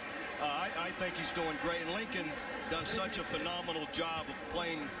 So I think he's doing great. And Lincoln does such a phenomenal job of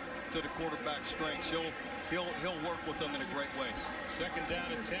playing to the quarterback's strengths. He'll work with them in a great way. Second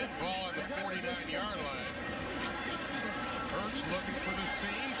down and 10, ball at the 49-yard line. Hertz looking for the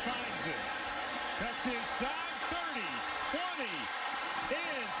seam, finds it. Cuts inside, 30, 20, 10,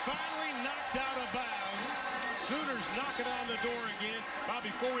 finally knocked out of bounds. Sooners knocking on the door again. Bob,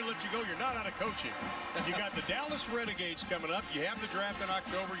 before we let you go, you're not out of coaching. You got the Dallas Renegades coming up. You have the draft in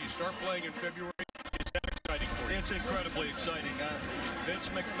October. You start playing in February. Is that exciting for you? It's incredibly exciting. Vince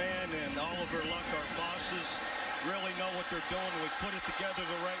McMahon and Oliver Luck, our bosses, really know what they're doing. We put it together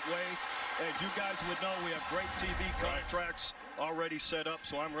the right way. As you guys would know, we have great TV contracts already set up,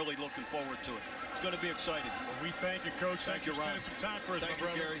 so I'm really looking forward to it. It's going to be exciting. Well, we thank you, Coach. Thank you, Ron. Spending some time for us, Thank my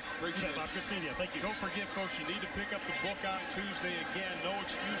you, brother. Gary. Appreciate it. Good seeing you. Thank you. Don't forget, folks, you need to pick up the book on Tuesday. Again, No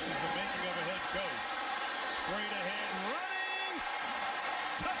Excuses, The Making of a Head Coach. Straight ahead, running.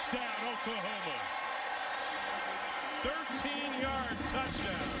 Touchdown, Oklahoma. 13-yard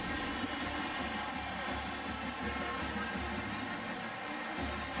touchdown.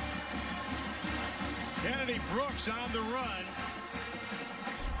 Kennedy Brooks on the run.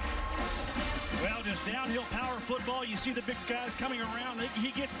 Well, just downhill power football. You see the big guys coming around.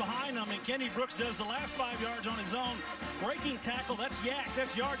 He gets behind them, and Kenny Brooks does the last 5 yards on his own. Breaking tackle, that's yak.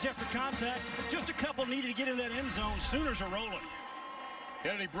 That's yards after contact. Just a couple needed to get in that end zone. Sooners are rolling.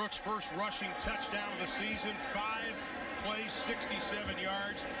 Kennedy Brooks' first rushing touchdown of the season. 5 plays, 67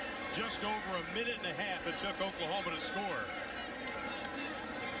 yards. Just over a minute and a half it took Oklahoma to score.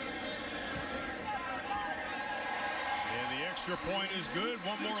 And the extra point is good.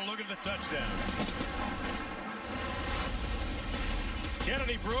 One more look at the touchdown.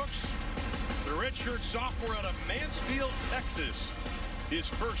 Kennedy Brooks, the redshirt sophomore out of Mansfield, Texas. His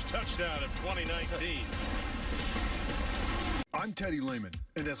first touchdown of 2019. I'm Teddy Lehman,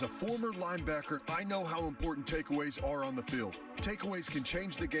 and as a former linebacker, I know how important takeaways are on the field. Takeaways can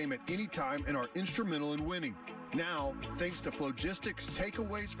change the game at any time and are instrumental in winning. Now, thanks to Flogistics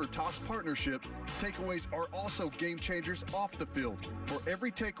Takeaways for Toss partnership, takeaways are also game changers off the field. For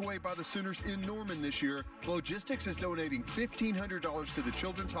every takeaway by the Sooners in Norman this year, Flogistics is donating $1,500 to the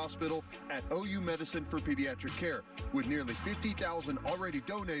Children's Hospital at OU Medicine for Pediatric Care. With nearly 50,000 already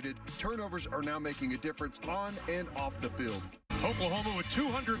donated, turnovers are now making a difference on and off the field. Oklahoma with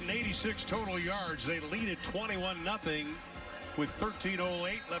 286 total yards. They lead at 21-0 with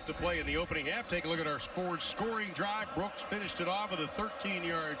 13:08 left to play in the opening half. Take a look at our sports scoring drive. Brooks finished it off with a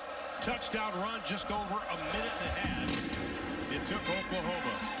 13-yard touchdown run, just over a minute and a half. It took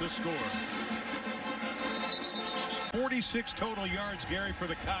Oklahoma to score. 46 total yards, Gary, for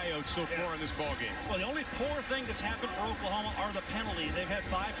the Coyotes so far in this ballgame. Well, the only poor thing that's happened for Oklahoma are the penalties. They've had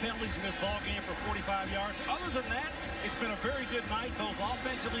 5 penalties in this ballgame for 45 yards. Other than that, it's been a very good night, both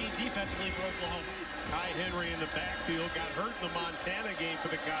offensively and defensively for Oklahoma. Kai Henry in the backfield got hurt in the Montana game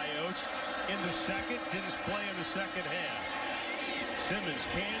for the Coyotes. In the second, didn't play in the second half. Simmons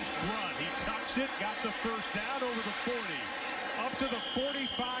cans run. He tucks it, got the first down over the 40. Up to the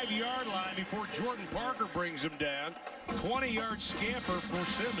 45-yard line before Jordan Parker brings him down. 20-yard scamper for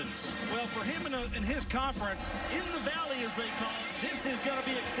Simmons. Well, for him in his conference, in the valley as they call it, this is going to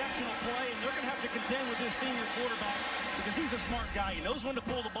be exceptional play, and they're going to have to contend with this senior quarterback because he's a smart guy. He knows when to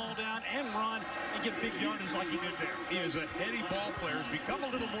pull the ball down and run and get big yardage like he did there. He is a heady ball player. He's become a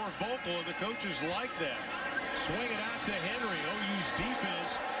little more vocal, and the coaches like that. Swing it out to Henry. OU's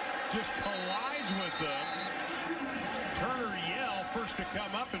defense just collides with them. Turner Yell first to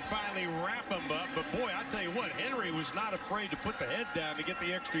come up and finally wrap him up. But boy, I tell you what, Henry was not afraid to put the head down to get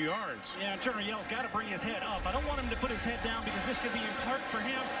the extra yards. Yeah, and Turner Yell's got to bring his head up. I don't want him to put his head down because this could be in part for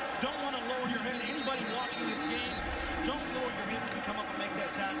him. Don't want to lower your head. Anybody watching this game, don't lower your head when you come up and make that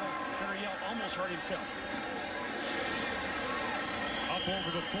tackle. Turner Yell almost hurt himself. Up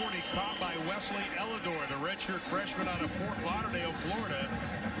over the 40, caught by Wesley Elidor, the redshirt freshman out of Fort Lauderdale, Florida.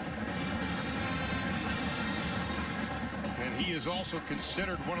 And he is also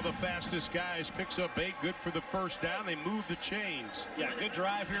considered one of the fastest guys. Picks up 8, good for the first down. They move the chains. Yeah, good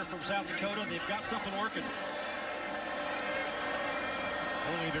drive here from South Dakota. They've got something working.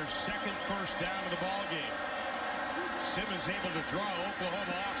 Only their second first down of the ball game. Simmons able to draw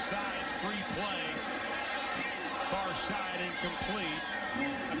Oklahoma offsides. Free play. Far side incomplete.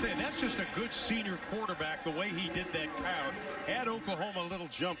 I'll tell you, that's just a good senior quarterback, the way he did that count. Had Oklahoma a little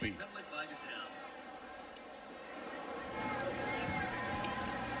jumpy.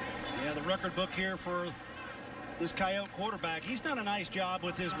 Yeah, the record book here for this Coyote quarterback. He's done a nice job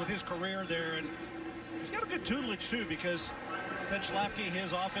with his career there, and he's got a good tutelage too because Ben Schlafke,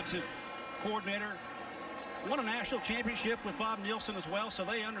 his offensive coordinator, won a national championship with Bob Nielsen as well, so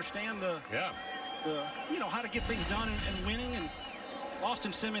they understand the how to get things done and winning. And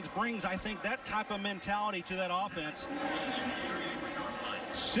Austin Simmons brings, I think, that type of mentality to that offense.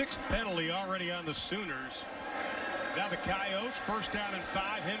 6th penalty already on the Sooners. Now the Coyotes, first down and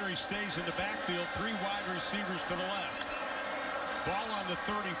 5. Henry stays in the backfield. 3 wide receivers to the left. Ball on the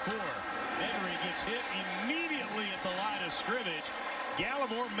 34. Henry gets hit immediately at the line of scrimmage.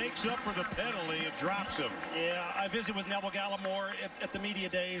 Gallimore makes up for the penalty and drops him. Yeah, I visited with Neville Gallimore at the media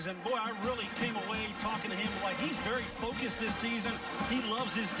days, and boy, I really came away talking to him like he's very focused this season. He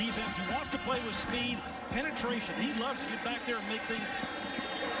loves his defense. He wants to play with speed, penetration. He loves to get back there and make things,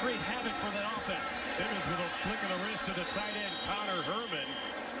 create havoc for that offense. Simmons with a flick of the wrist to the tight end, Connor Herman,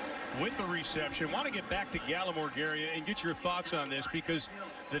 with the reception. Want to get back to Gallimore, Gary, and get your thoughts on this because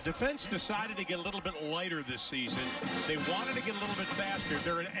the defense decided to get a little bit lighter this season. They wanted to get a little bit faster.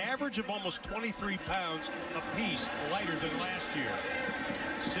 They're an average of almost 23 pounds apiece lighter than last year.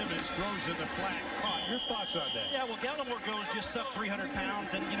 Simmons throws in the flat, caught. Your thoughts on that? Yeah, well, Gallimore goes just sub 300 pounds,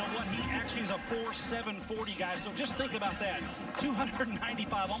 and you know what? He actually is a 4'7", 40 guy, so just think about that.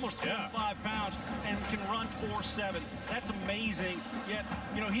 295, almost 25 pounds, and can run 4'7". That's amazing. Yet,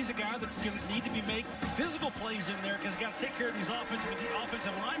 you know, he's a guy that's going to need to be make physical plays in there because he's got to take care of these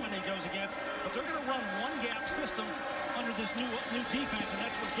offensive linemen he goes against. But they're going to run one-gap system under this new defense, and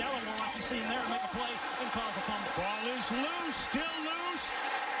that's what Gallimore, like you see him there, make a play and cause a fumble. Ball is loose, still loose.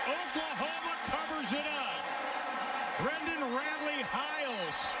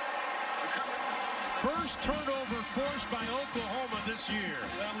 turnover forced by Oklahoma this year.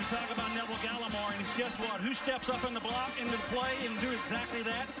 Well, we talk about Neville Gallimore, and guess what? Who steps up in the block, into the play, and do exactly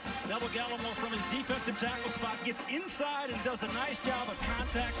that? Neville Gallimore from his defensive tackle spot gets inside and does a nice job of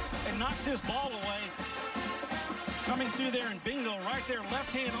contact and knocks his ball away. Coming through there, and bingo, right there,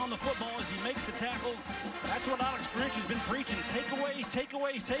 left hand on the football as he makes the tackle. That's what Alex Grinch has been preaching. Takeaways,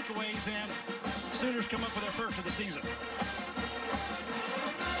 takeaways, takeaways, and Sooners come up with their first of the season.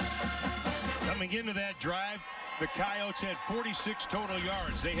 Coming into that drive, the Coyotes had 46 total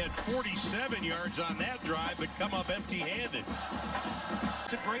yards. They had 47 yards on that drive, but come up empty-handed.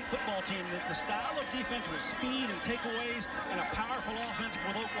 It's a great football team. The style of defense with speed and takeaways and a powerful offense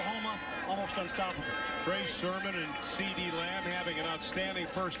with Oklahoma, almost unstoppable. Trey Sermon and C.D. Lamb having an outstanding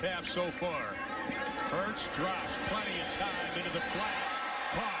first half so far. Hurts drops, plenty of time into the flat.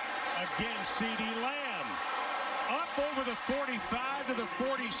 Caught again, C.D. Lamb. Up over the 45 to the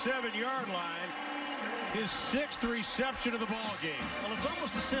 47-yard line. His 6th reception of the ball game. Well, it's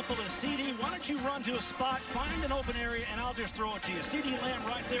almost as simple as CD. Why don't you run to a spot, find an open area, and I'll just throw it to you. CD Lamb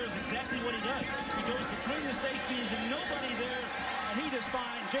right there is exactly what he does. He goes between the safeties and nobody there, and he just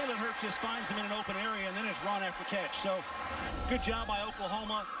finds, Jalen Hurts just finds him in an open area, and then it's run after catch. So, good job by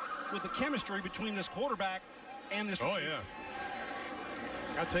Oklahoma with the chemistry between this quarterback and this. Oh, yeah.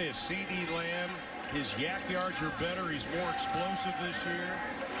 I'll tell you, CD Lamb, his yak yards are better. He's more explosive this year.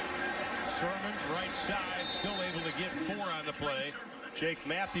 Sermon, right side, still able to get 4 on the play. Jake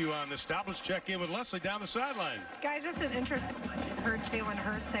Matthew on the stop. Let's check in with Leslie down the sideline. Guys, just an interesting, heard Jalen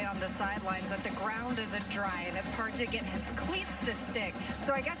Hurts say on the sidelines that the ground isn't dry and it's hard to get his cleats to stick.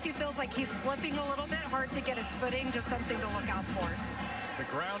 So I guess he feels like he's slipping a little bit, hard to get his footing, just something to look out for. The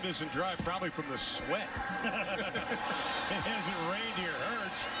ground isn't dry, probably from the sweat. It hasn't rained here.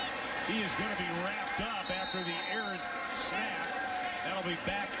 Hurts, he is going to be wrapped up after the errant snap. That'll be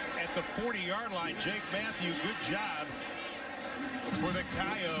back at the 40-yard line. Jake Matthew, good job for the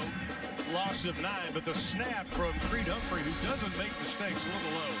Coyote. Loss of 9, but the snap from Creed Humphrey, who doesn't make mistakes, a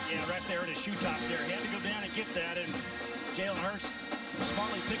little low. Yeah, right there at his shoe tops there. He had to go down and get that, and Jalen Hurts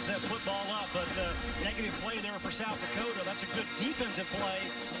smartly picks that football up, but negative play there for South Dakota. That's a good defensive play.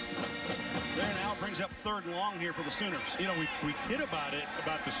 There now brings up 3rd and long here for the Sooners. You know, we kid about it,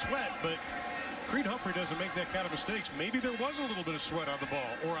 about the sweat, but Creed Humphrey doesn't make that kind of mistakes. Maybe there was a little bit of sweat on the ball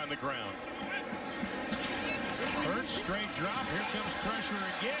or on the ground. Hurts, straight drop. Here comes pressure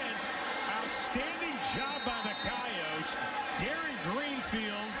again. Outstanding job by the Coyotes. Darren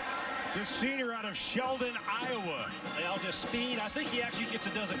Greenfield, the senior out of Sheldon, Iowa. They'll just speed. I think he actually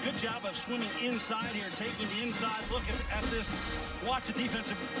does a good job of swimming inside here, taking the inside look at this. Watch the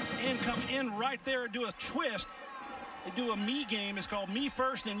defensive end come in right there and do a twist. They do a me game. It's called me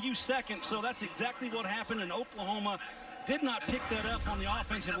first and you second. So that's exactly what happened in Oklahoma. Did not pick that up on the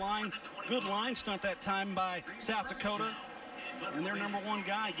offensive line. Good line stunt that time by South Dakota. And their number 1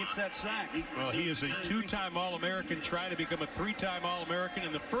 guy gets that sack. Well, he is a 2-time All-American, trying to become a 3-time All-American.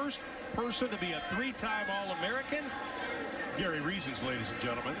 And the first person to be a 3-time All-American, Gary Reasons, ladies and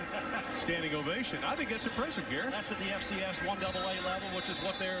gentlemen. Standing ovation. I think that's impressive, Gary. That's at the FCS 1AA level, which is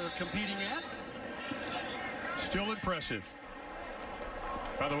what they're competing at. Still impressive.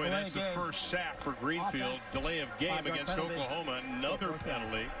 By the way, that's the first sack for Greenfield. Delay of game against Oklahoma. Another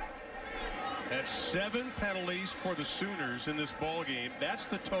penalty. That's 7 penalties for the Sooners in this ball game. That's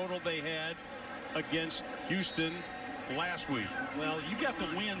the total they had against Houston last week. Well, you've got the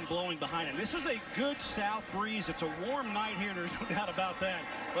wind blowing behind it. This is a good south breeze. It's a warm night here. There's no doubt about that.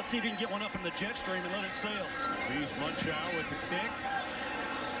 Let's see if you can get one up in the jet stream and let it sail. Leaves Munchow with the kick.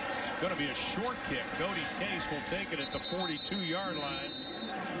 Going to be a short kick. Cody Case will take it at the 42-yard line.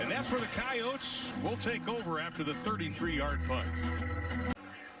 And that's where the Coyotes will take over after the 33-yard punt.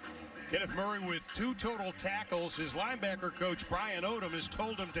 Kenneth Murray with 2 total tackles. His linebacker coach, Brian Odom, has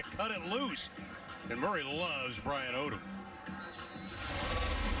told him to cut it loose. And Murray loves Brian Odom.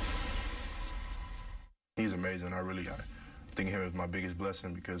 He's amazing. I think him is my biggest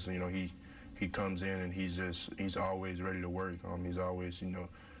blessing because, you know, he comes in and he's always ready to work. He's always, you know,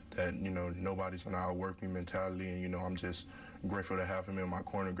 that, you know, nobody's going to outwork me mentality. And, you know, I'm just grateful to have him in my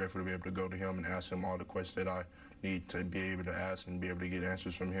corner, grateful to be able to go to him and ask him all the questions that I need to be able to ask and be able to get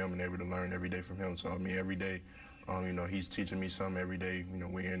answers from him and able to learn every day from him. So, I mean, every day, you know, he's teaching me something every day. You know,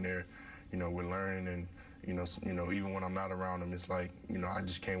 we're in there, you know, we're learning. And, you know, even when I'm not around him, it's like, you know, I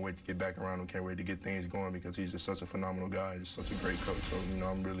just can't wait to get back around him, can't wait to get things going because he's just such a phenomenal guy. He's such a great coach. So, you know,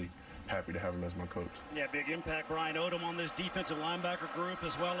 I'm really happy to have him as my coach. Yeah, big impact, Brian Odom, on this defensive linebacker group,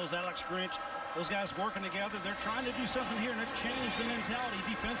 as well as Alex Grinch. Those guys working together. They're trying to do something here, and they've changed the mentality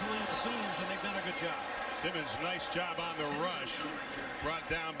defensively with the Sooners, and they've done a good job. Simmons, nice job on the rush. Brought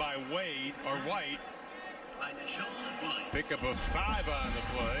down by White. Pickup of 5 on the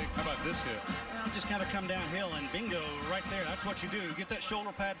play. How about this hit? Well, just kind of come downhill and bingo right there. That's what you do. Get that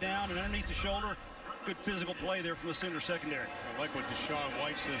shoulder pad down and underneath the shoulder. Good physical play there from the Sooner secondary. I like what Deshaun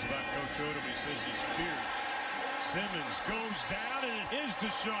White says about Coach Odom. He says he's fierce. Simmons goes down, and it is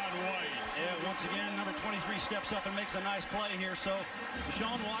Deshaun White. Yeah, once again, number 23 steps up and makes a nice play here. So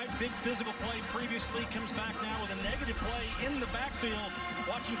Deshaun White, big physical play previously, comes back now with a negative play in the backfield.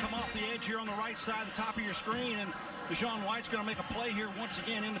 Watch him come off the edge here on the right side, the top of your screen, and Deshaun White's going to make a play here once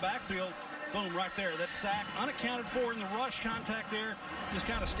again in the backfield. Boom, right there. That sack, unaccounted for in the rush contact there. Just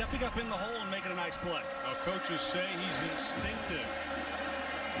kind of stepping up in the hole and making a nice play. Now, coaches say he's instinctive.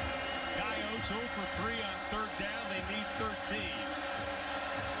 Coyotes 0 for 3 on third down. They need 13.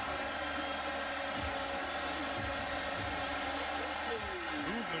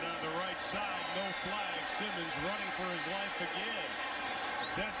 Movement on the right side. No flag. Simmons running for his life again.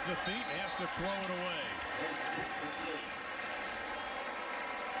 Sets the feet and has to throw it away.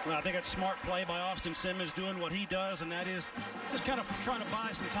 Well, I think it's a smart play by Austin Simmons doing what he does, and that is just kind of trying to buy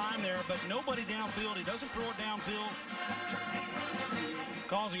some time there, but nobody downfield. He doesn't throw it downfield,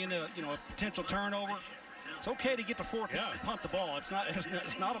 causing a potential turnover. It's okay to get to fourth down and punt the ball. It's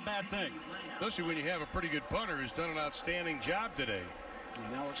not a bad thing. Especially when you have a pretty good punter who's done an outstanding job today.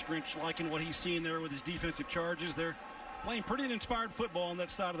 And Alex Grinch liking what he's seeing there with his defensive charges. They're playing pretty inspired football on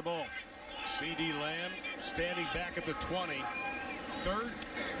that side of the ball. C.D. Lamb standing back at the 20. Third,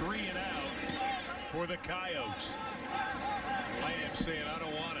 3 and out for the Coyotes. Lamb saying, I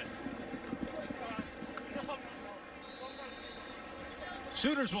don't want it.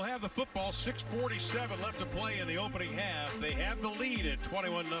 Sooners will have the football. 6:47 left to play in the opening half. They have the lead at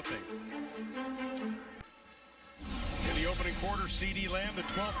 21-0. In the opening quarter, C.D. Lamb, the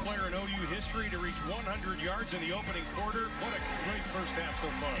 12th player in OU history to reach 100 yards in the opening quarter. What a great first half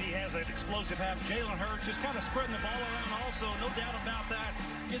so far. He has an explosive half. Jalen Hurts just kind of spreading the ball around also. No doubt about that.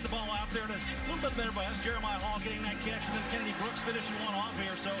 Getting the ball out there to a little bit better pass. Jeremiah Hall getting that catch, and then Kennedy Brooks finishing one off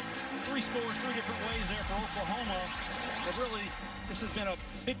here. So 3 scores, 3 different ways there for Oklahoma. But really, this has been a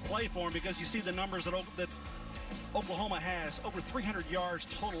big play for him because you see the numbers that Oklahoma has. Over 300 yards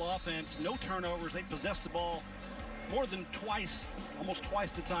total offense, no turnovers. They possess the ball more than twice, almost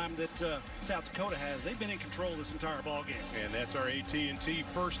twice the time that South Dakota has. They've been in control this entire ball game. And that's our AT&T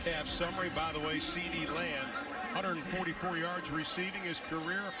first half summary. By the way, C.D. Lamb, 144 yards receiving. His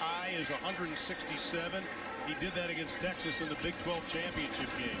career high is 167. He did that against Texas in the Big 12 championship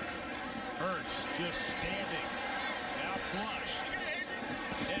game. Hurts just standing. Now flushed.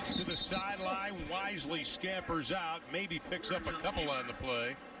 Heads to the sideline, wisely scampers out. Maybe picks up a couple on the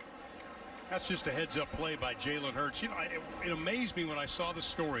play. That's just a heads-up play by Jalen Hurts. You know, it amazed me when I saw the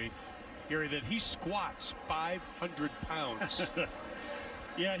story, Gary, that he squats 500 pounds.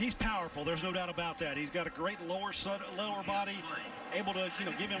 Yeah, he's powerful. There's no doubt about that. He's got a great lower body, able to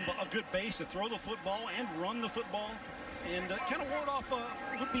give him a good base to throw the football and run the football, and kind of ward off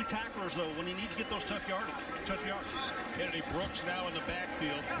would-be tacklers though when he needs to get those tough yards. Kennedy Brooks now in the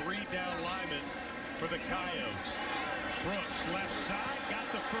backfield, 3 down linemen for the Coyotes. Brooks left side,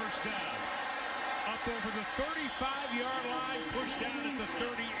 got the first down. Up over the 35-yard line, pushed down at the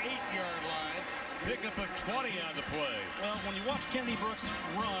 38-yard line. Pickup of 20 on the play. Well, when you watch Kennedy Brooks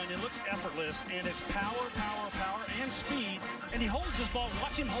run, it looks effortless, and it's power, and speed. And he holds his ball.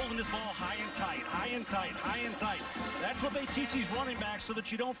 Watch him holding this ball high and tight, high and tight, high and tight. That's what they teach these running backs so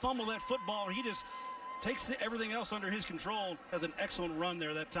that you don't fumble that football. He just takes everything else under his control. Has an excellent run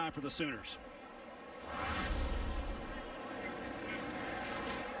there that time for the Sooners.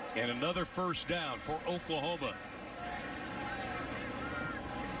 And another first down for Oklahoma.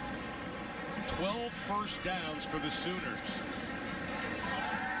 12 first downs for the Sooners.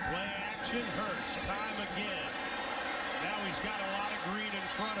 Play action, Hurts, time again. Now he's got a lot of green in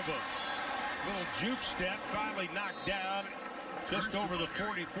front of him. Little juke step, finally knocked down just over the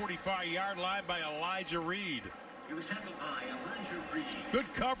 40-45-yard line by Elijah Reed.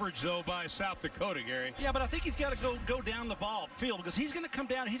 Good coverage, though, by South Dakota, Gary. Yeah, but I think he's got to go down the field because he's going to come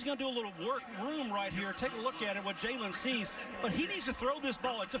down. He's going to do a little room right here. Take a look at it, what Jalen sees. But he needs to throw this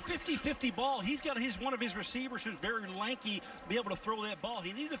ball. It's a 50-50 ball. He's got one of his receivers who's very lanky be able to throw that ball.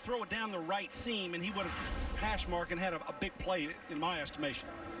 He needed to throw it down the right seam, and he would have hash marked and had a big play, in my estimation.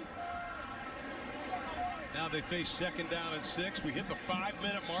 Now they face second down and 6. We hit the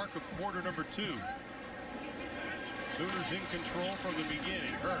 5-minute mark of quarter number 2. Sooners in control from the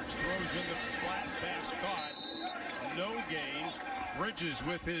beginning. Hurts throws in the flat pass caught. No gain. Bridges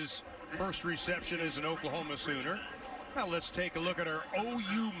with his first reception as an Oklahoma Sooner. Now let's take a look at our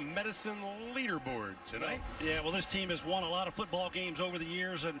OU Medicine leaderboard tonight. Yeah, well, this team has won a lot of football games over the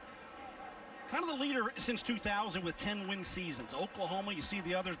years, and kind of the leader since 2000 with 10 win seasons. Oklahoma, you see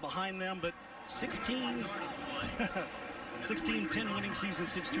the others behind them, but 16 10 winning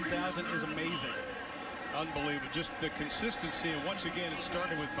seasons since 2000 is amazing. Unbelievable. Just the consistency, and once again, it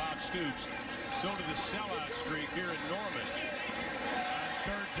started with Bob Stoops. So did the sellout streak here in Norman.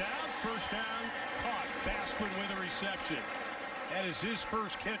 Third down, first down, caught. Basquin with a reception. That is his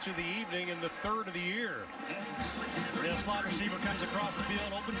first catch of the evening and the third of the year. The slot receiver comes across the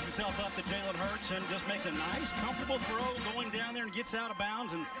field, opens himself up to Jalen Hurts, and just makes a nice, comfortable throw going down there and gets out of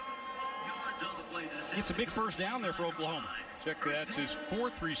bounds and gets a big first down there for Oklahoma. Check that's his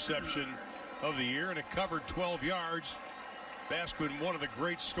fourth reception of the year, and it covered 12 yards. Basquin, one of the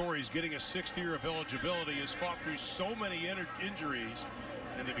great stories, getting a sixth year of eligibility, has fought through so many injuries,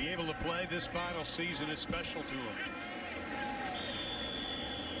 and to be able to play this final season is special to him.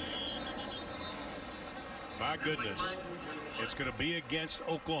 My goodness, it's going to be against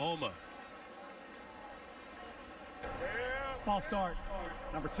Oklahoma. False start.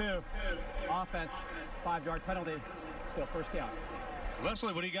 Number 2, offense, 5-yard penalty, still first down.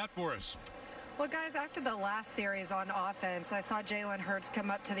 Leslie, what do you got for us? Well, guys, after the last series on offense, I saw Jalen Hurts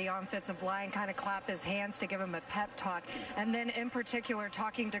come up to the offensive line, kind of clap his hands to give him a pep talk, and then in particular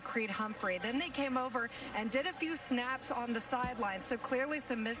talking to Creed Humphrey. Then they came over and did a few snaps on the sideline, so clearly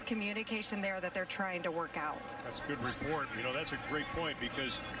some miscommunication there that they're trying to work out. That's a good report. You know, that's a great point,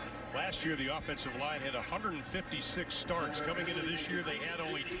 because last year the offensive line had 156 starts. Coming into this year, they had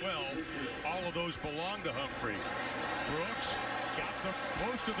only 12. All of those belong to Humphrey. Brooks got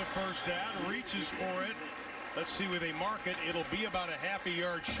close to the first down, reaches for it. Let's see where they mark it. It'll be about a half a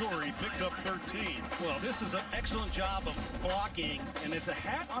yard short. He picked up 13. Well, this is an excellent job of blocking, and it's a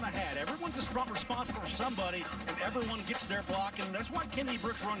hat on a hat. Everyone's responsible for somebody, and everyone gets their block, and that's why Kennedy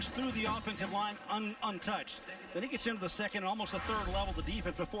Brooks runs through the offensive line untouched. Then he gets into the second, almost the third level of the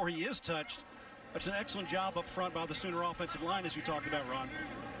defense before he is touched. That's an excellent job up front by the Sooner offensive line, as you talked about, Ron.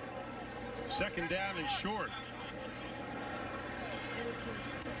 Second down and short.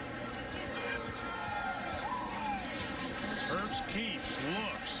 Hurts keeps,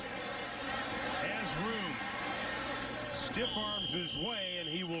 looks, has room, stiff arms his way, and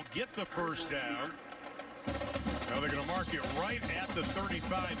he will get the first down. Now they're going to mark it right at the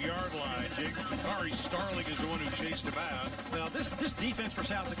 35-yard line. Jakari Starling is the one who chased him out. Well, this defense for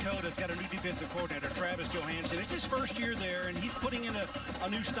South Dakota has got a new defensive coordinator, Travis Johansson. It's his first year there, and he's putting in a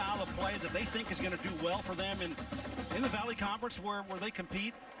new style of play that they think is going to do well for them in the Valley Conference where they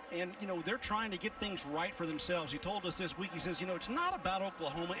compete. And, you know, they're trying to get things right for themselves. He told us this week, he says, you know, it's not about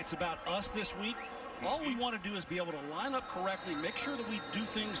Oklahoma, it's about us this week. All we want to do is be able to line up correctly, make sure that we do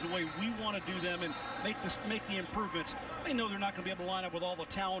things the way we want to do them, and make the improvements. They know they're not going to be able to line up with all the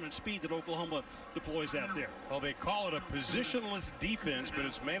talent and speed that Oklahoma deploys out there. Well, they call it a positionless defense, but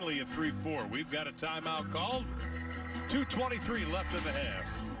it's mainly a 3-4. We've got a timeout called. 2:23 left in the half.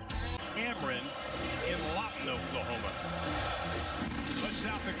 Cameron in Lawton, Oklahoma. But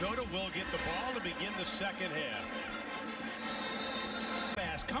South Dakota will get the ball to begin the second half.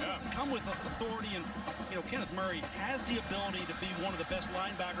 Fast, come with authority, and you know Kenneth Murray has the ability to be one of the best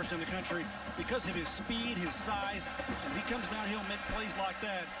linebackers in the country because of his speed, his size. If he comes downhill and make plays like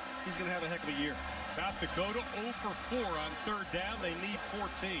that, he's going to have a heck of a year. South Dakota 0 for 4 on third down. They need 14.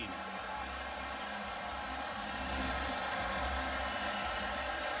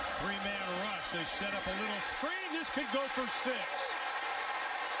 Three-man rush. They set up a little screen. This could go for 6.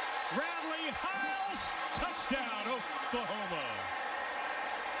 Radley Hiles, touchdown, Oklahoma.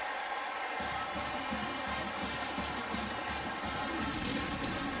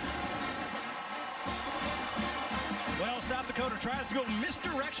 Well, South Dakota tries to go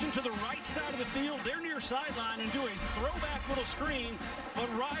misdirection to the right side of the field, their near sideline, and do a throwback little screen, but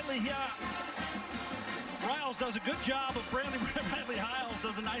Riley Hiles does a good job of Radley Hiles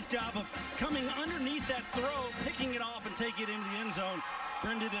does a nice job of coming underneath that throw, picking it off, and taking it into the end zone.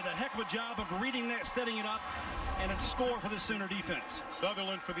 Brendan did a heck of a job of reading that, setting it up, and a score for the Sooner defense.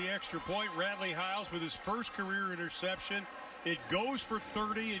 Sutherland for the extra point. Radley Hiles with his first career interception. It goes for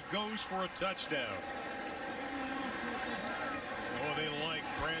 30. It goes for a touchdown. Oh, they like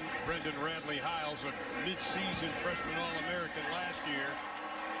Brendan Radley Hiles, a mid-season freshman All-American last year.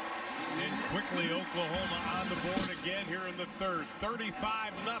 And quickly Oklahoma on the board again here in the third.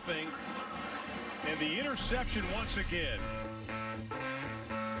 35-0. And the interception once again.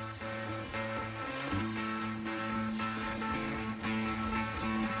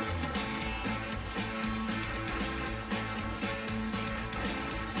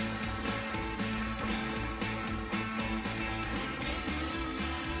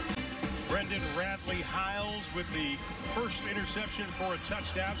 Brendan Radley-Hiles with the first interception for a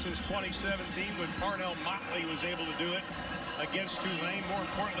touchdown since 2017 when Parnell Motley was able to do it against Tulane. More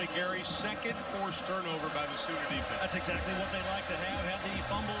importantly, Gary, second forced turnover by the Sooner defense. That's exactly what they like to have. Had the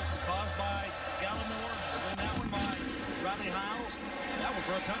fumble caused by Gallimore, and then that one by Radley-Hiles. That one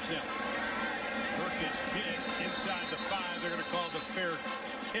for a touchdown. Perkins kick inside the 5. They're going to call the fair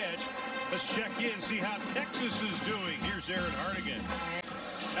catch. Let's check in, see how Texas is doing. Here's Aaron Hardigan.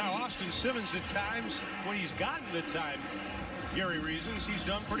 Now, Austin Simmons at times, when he's gotten the time, Gary reasons, he's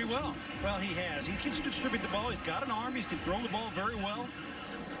done pretty well. Well, he has. He can distribute the ball. He's got an arm. He can throw the ball very well.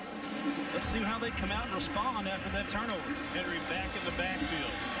 Let's see how they come out and respond after that turnover. Henry back in the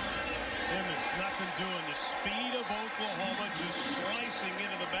backfield. Simmons, nothing doing. The speed of Oklahoma just slicing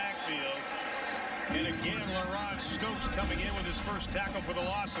into the backfield. And again, LaRon Stokes coming in with his first tackle for the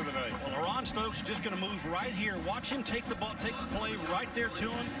loss of the night. Well, LaRon Stokes just going to move right here. Watch him take the ball, take the play right there to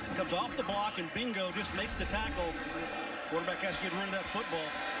him. Comes off the block, and bingo, just makes the tackle. Quarterback has to get rid of that football.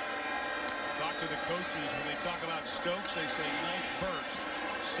 Talk to the coaches. When they talk about Stokes, they say nice burst.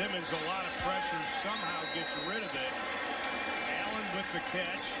 Simmons, a lot of pressure, somehow gets rid of it. Allen with the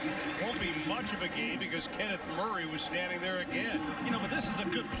catch. Won't be much of a game because Kenneth Murray was standing there again. You know, but this is a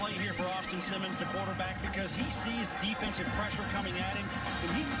good play here for Austin Simmons, the quarterback, because he sees defensive pressure coming at him,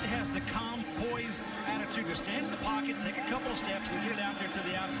 and he has the calm, poised attitude to stand in the pocket, take a couple of steps, and get it out there to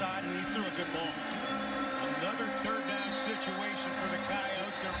the outside, and he threw a good ball. Another third down situation for the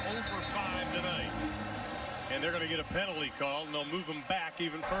Coyotes. They're 0 for 5 tonight. And they're going to get a penalty call, and they'll move them back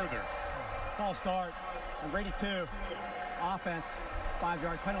even further. False start. And Brady 2. Offense.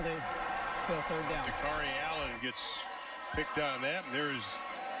 5-yard penalty. Still third down. Dakari Allen gets picked on that. And there's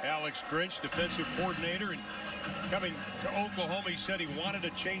Alex Grinch, defensive coordinator. And coming to Oklahoma, he said he wanted to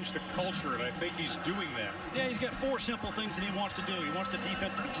change the culture, and I think he's doing that. Yeah, he's got 4 simple things that he wants to do. He wants the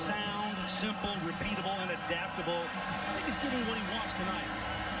defense to be sound, simple, repeatable, and adaptable. I think he's getting what he wants tonight.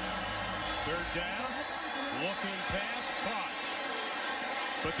 Third down, looking pass, caught.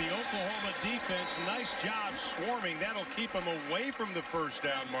 But the Oklahoma defense, nice job swarming. That'll keep them away from the first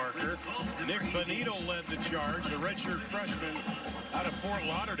down marker. Nick Bonito led the charge, the redshirt freshman out of Fort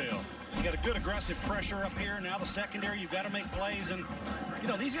Lauderdale. You got a good aggressive pressure up here. Now the secondary, you've got to make plays. And, you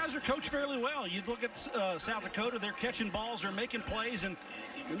know, these guys are coached fairly well. You look at South Dakota, they're catching balls, they're making plays. And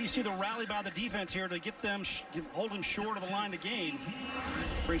when you see the rally by the defense here to get them, hold them short of the line of game,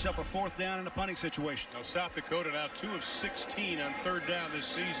 brings up a 4th down in a punting situation. Now South Dakota now 2 of 16 on third down this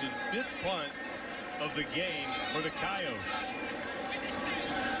season. 5th punt of the game for the Coyotes.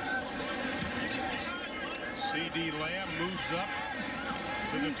 C.D. Lamb moves up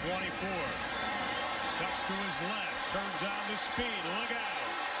to the 24. Cuts to his left. Turns on the speed. Look out.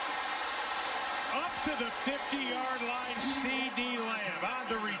 Up to the 50-yard line, C.D. Lamb on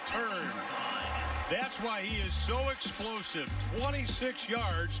the return. That's why he is so explosive. 26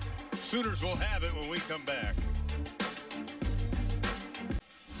 yards. Sooners will have it when we come back.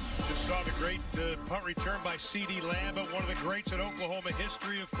 Just saw the great punt return by C.D. Lamb, but one of the greats in Oklahoma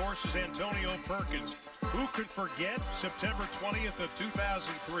history, of course, is Antonio Perkins. Who could forget September 20th of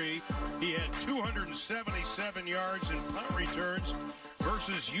 2003? He had 277 yards in punt returns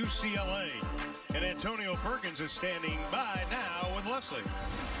versus UCLA. And Antonio Perkins is standing by now with Leslie.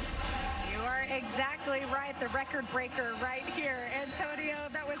 You are exactly right. The record breaker right here. Antonio,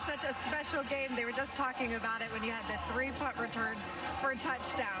 that was such a special game. They were just talking about it when you had the 3 punt returns for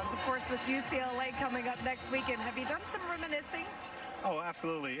touchdowns. Of course, with UCLA coming up next weekend, have you done some reminiscing? Oh,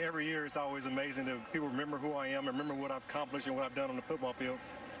 absolutely. Every year it's always amazing that people remember who I am and remember what I've accomplished and what I've done on the football field.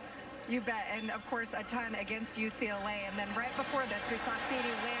 You bet. And, of course, a ton against UCLA. And then right before this, we saw C.D.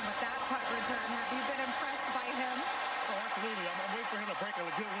 Lamb with that punt return. Have you been impressed by him? Oh, absolutely. I'm waiting for him to break a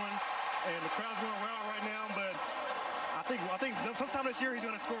good one. And the crowd's going wild right now, but I think sometime this year he's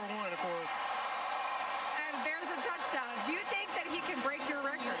going to score one, of course. And there's a touchdown. Do you think that he can break your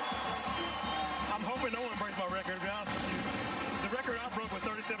record? I'm hoping no one breaks my record, to be honest with you. The record I broke was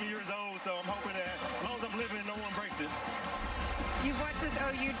 37 years old, so I'm hoping that as long as I'm living, no one breaks it. You've watched this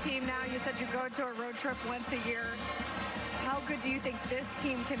OU team now. You said you go to a road trip once a year. How good do you think this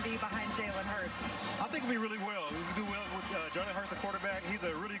team can be behind Jalen Hurts? I think we'll be really well. We can do well with Jalen Hurts, the quarterback. He's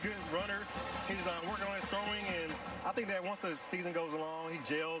a really good runner. He's working on his throwing, and I think that once the season goes along, he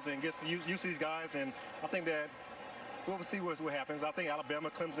gels and gets used to these guys, and I think that we'll see what happens. I think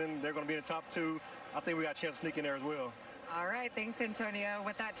Alabama, Clemson, they're going to be in the top 2. I think we got a chance to sneak in there as well. All right, thanks, Antonio.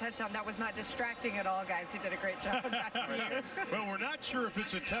 With that touchdown, that was not distracting at all, guys. He did a great job. Back to you. Well, we're not sure if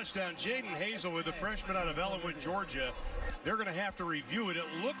it's a touchdown. Jaden Hazel with the freshman out of Ellenwood, Georgia. They're going to have to review it. It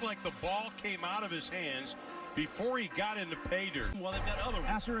looked like the ball came out of his hands. before he got into pay dirt. Well, they've got other ones.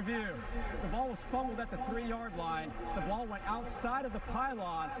 After review, the ball was fumbled at the 3-yard line. The ball went outside of the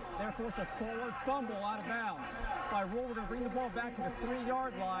pylon. Therefore, it's a forward fumble out of bounds. By rule, we're going to bring the ball back to the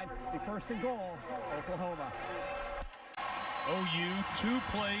 3-yard line. Be first and goal, Oklahoma. OU, 2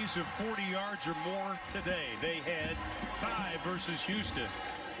 plays of 40 yards or more today. They had 5 versus Houston.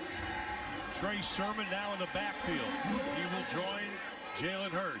 Trey Sermon now in the backfield. He will join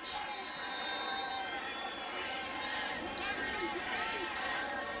Jalen Hurts.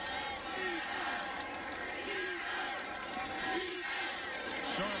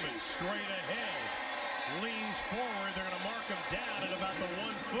 Sermon straight ahead. Leans forward. They're going to mark him down at about the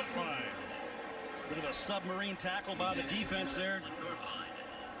 1-foot line. Bit of a submarine tackle by the defense there.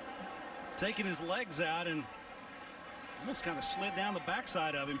 Taking his legs out and almost kind of slid down the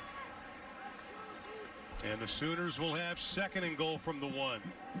backside of him. And the Sooners will have 2nd and goal from the 1.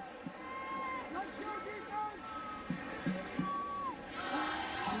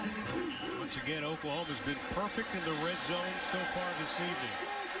 Once again, Oklahoma's been perfect in the red zone so far this evening.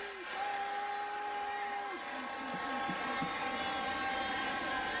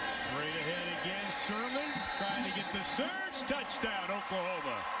 Straight ahead again, Sermon trying to get the surge. Touchdown,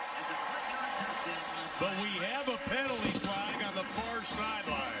 Oklahoma. But we have a penalty flag on the far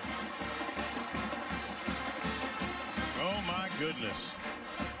sideline. Oh my goodness.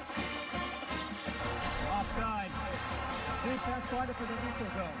 Offside. Defense lined up for the neutral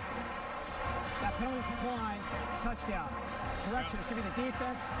zone. That penalty is declined. Touchdown. Correction, it's going to be the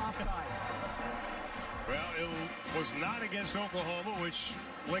defense offside. Well, it was not against Oklahoma, which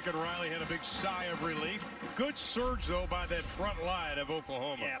Lincoln Riley had a big sigh of relief. Good surge, though, by that front line of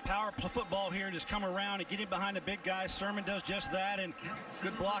Oklahoma. Yeah, power football here. Just come around and get in behind the big guys. Sermon does just that, and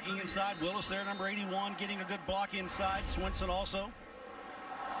good blocking inside. Willis there, number 81, getting a good block inside. Swinson also.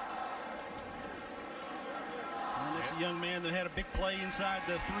 And that's a young man that had a big play inside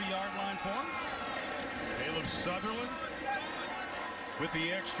the 3-yard line for him. Caleb Sutherland with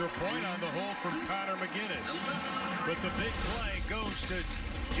the extra point on the hole from Connor McGinnis. But the big play goes to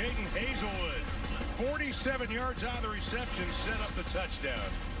Jaden Hazelwood. 47 yards on the reception, set up the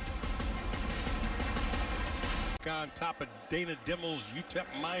touchdown. On top of Dana Dimmel's UTEP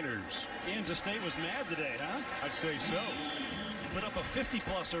Miners. Kansas State was mad today, huh? I'd say so. Put up a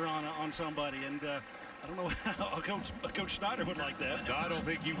 50-pluser on somebody, and I don't know how Coach Snyder would like that. No, I don't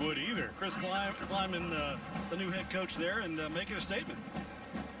think he would either. Chris Kleiman, the new head coach there, and making a statement.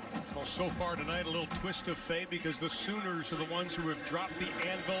 Well, so far tonight, a little twist of fate because the Sooners are the ones who have dropped the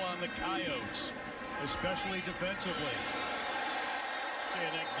anvil on the Coyotes, especially defensively.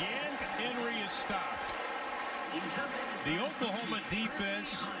 And again, Henry is stopped. The Oklahoma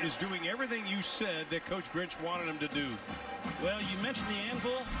defense is doing everything you said that Coach Grinch wanted them to do. Well, you mentioned the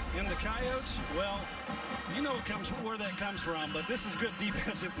anvil and the Coyotes. Well, you know where that comes from, but this is good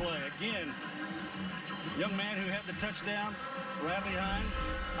defensive play. Again, young man who had the touchdown, Radley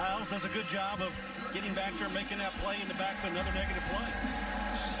Hiles does a good job of getting back there and making that play in the backfield. Another negative play.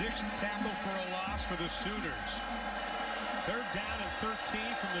 6th tackle for a loss for the Sooners. 3rd down and 13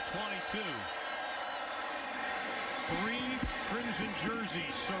 from the 22. 3 crimson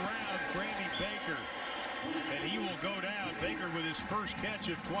jerseys surround Brandy Baker, and he will go down. Baker with his first catch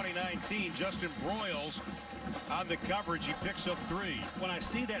of 2019. Justin Broyles on the coverage. He picks up 3. When I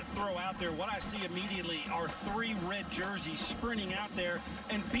see that throw out there, what I see immediately are 3 red jerseys sprinting out there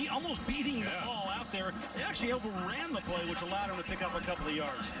and almost beating the ball out there. They actually overran the play, which allowed him to pick up a couple of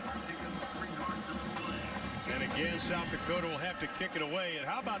yards. And again, South Dakota will have to kick it away. And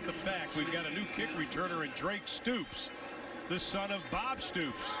how about the fact we've got a new kick returner in Drake Stoops, the son of Bob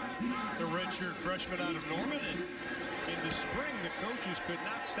Stoops, the redshirt freshman out of Norman. And in the spring, the coaches could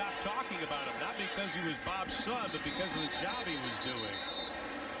not stop talking about him, not because he was Bob's son, but because of the job he was doing.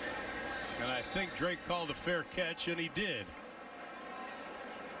 And I think Drake called a fair catch, and he did.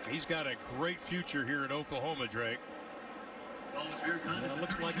 He's got a great future here at Oklahoma, Drake. It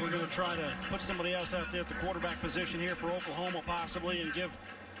looks like we're going to try to put somebody else out there at the quarterback position here for Oklahoma possibly, and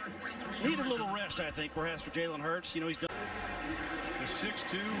need a little rest, I think, perhaps for Jalen Hurts. You know, he's done. The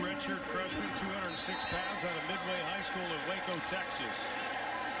 6'2" redshirt freshman, 206 pounds, out of Midway High School in Waco, Texas.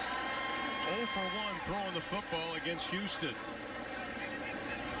 0 for 1 throwing the football against Houston.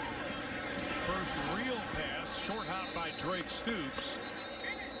 First real pass, short hop by Drake Stoops.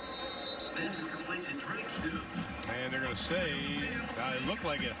 And they're going to say it looked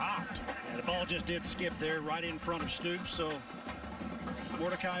like it hopped. And the ball just did skip there right in front of Stoops. So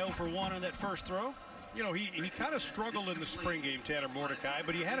Mordecai 0 for 1 on that first throw. You know, he kind of struggled in the spring game, Tanner Mordecai,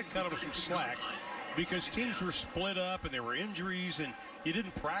 but he had to cut him some slack because teams were split up and there were injuries and he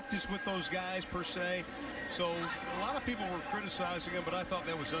didn't practice with those guys per se. So a lot of people were criticizing him, but I thought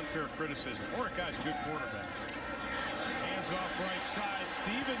that was unfair criticism. Mordecai's a good quarterback. Hands off right side.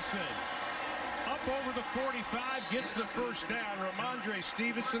 Stevenson up over the 45, gets the first down. Ramondre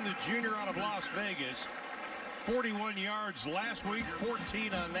Stevenson, the junior out of Las Vegas. 41 yards last week,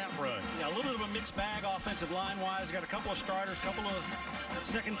 14 on that run. Yeah, a little bit of a mixed bag offensive line-wise. Got a couple of starters, a couple of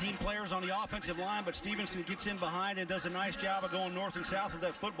second-team players on the offensive line, but Stevenson gets in behind and does a nice job of going north and south with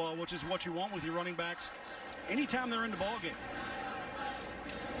that football, which is what you want with your running backs anytime they're in the ball game.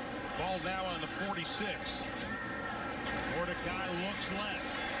 Ball now on the 46. Mordecai looks left.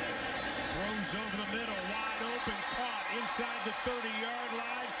 Throws over the middle, wide open, caught inside the 30-yard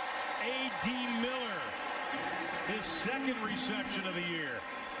line. A.D. Miller, his second reception of the year.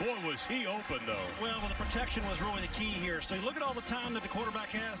 Boy, was he open, though. Well, the protection was really the key here. So you look at all the time that the quarterback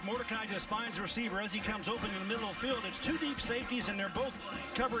has. Mordecai just finds the receiver as he comes open in the middle of the field. It's two deep safeties, and they're both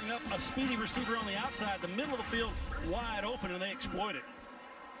covering up a speedy receiver on the outside. The middle of the field wide open, and they exploit it.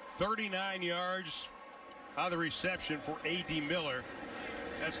 39 yards on the reception for A.D. Miller.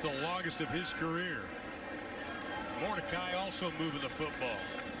 That's the longest of his career. Mordecai also moving the football.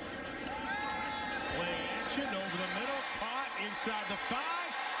 Play action over the middle, caught inside the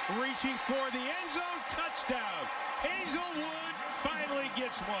 5, reaching for the end zone, touchdown. Hazelwood finally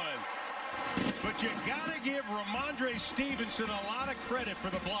gets one. But you gotta give Ramondre Stevenson a lot of credit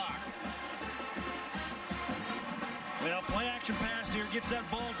for the block. Well, play action pass here, gets that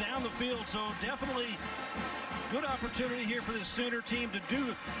ball down the field, so definitely good opportunity here for this Sooner team to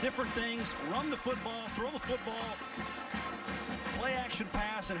do different things, run the football, throw the football, play action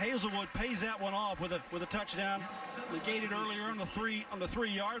pass, and Hazelwood pays that one off with a touchdown. Negated earlier on the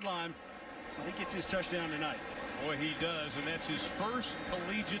 3-yard line. He gets his touchdown tonight. Boy, he does, and that's his first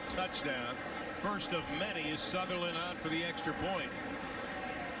collegiate touchdown. First of many is Sutherland on for the extra point.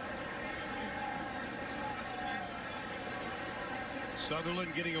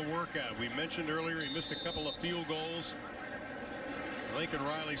 Sutherland getting a workout. We mentioned earlier he missed a couple of field goals. Lincoln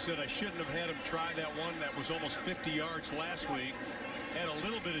Riley said, I shouldn't have had him try that one. That was almost 50 yards last week. Had a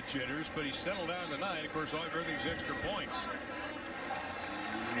little bit of jitters, but he settled down tonight. Of course, everything's extra points.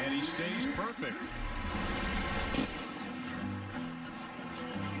 And he stays perfect.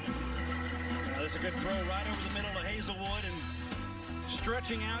 That's a good throw right over the middle to Hazelwood and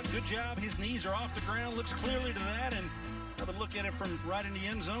stretching out. Good job. His knees are off the ground. Looks clearly to that. And another look at it from right in the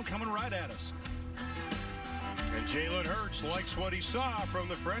end zone, coming right at us. And Jalen Hurts likes what he saw from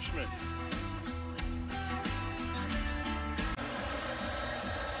the freshman. And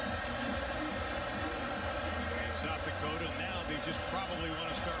South Dakota, now they just probably want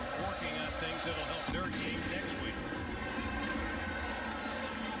to start working on things that'll help their game next week.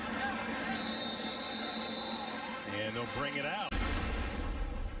 And they'll bring it out.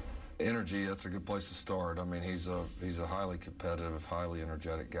 Energy, that's a good place to start. I mean, he's a highly competitive, highly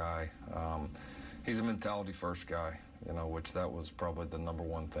energetic guy. He's a mentality-first guy, you know, which that was probably the number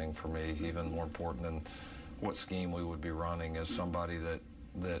one thing for me. Even more important than what scheme we would be running is somebody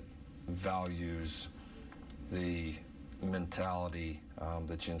that values the mentality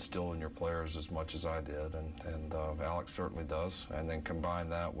that you instill in your players as much as I did, and Alex certainly does. And then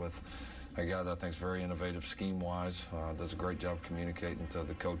combine that with a guy that I think is very innovative scheme-wise, does a great job communicating to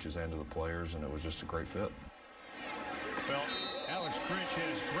the coaches and to the players, and it was just a great fit. Well, Alex Grinch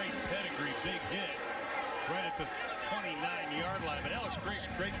has great pedigree, big hit right at the 29-yard line. But Alex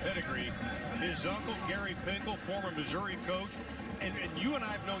Grinch, great pedigree. His uncle, Gary Pinkel, former Missouri coach. And you and I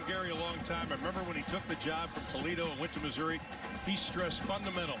have known Gary a long time. I remember when he took the job from Toledo and went to Missouri, he stressed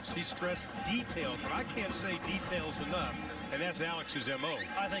fundamentals. He stressed details. And I can't say details enough. And that's Alex's M.O.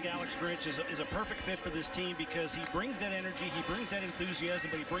 I think Alex Grinch is a perfect fit for this team because he brings that energy, he brings that enthusiasm,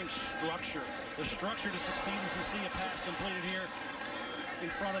 but he brings structure. The structure to succeed as you see a pass completed here in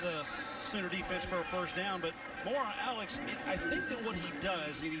front of the Sooner defense for a first down. But more on Alex, I think that what he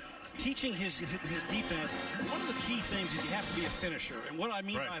does, teaching his defense, one of the key things is you have to be a finisher. And what I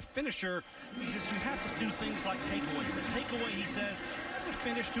mean by a finisher is you have to do things like takeaways. A takeaway, he says, that's a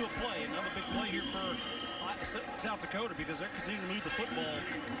finish to a play. Another big play here for South Dakota because they're continuing to move the football.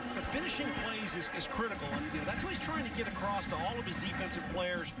 But finishing plays is critical, and that's what he's trying to get across to all of his defensive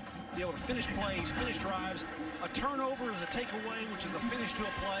players, be able to finish plays, finish drives. A turnover is a takeaway, which is a finish to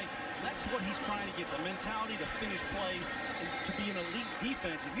a play. That's what he's trying to get, the mentality to finish plays and to be an elite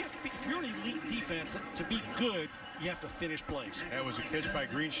defense. If you're an elite defense, to be good, you have to finish plays. That was a catch by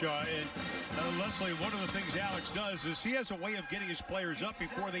Greenshaw. And Leslie, one of the things Alex does is he has a way of getting his players up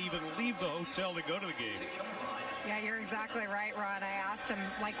before they even leave the hotel to go to the game. Yeah, you're exactly right, Ron. I asked him,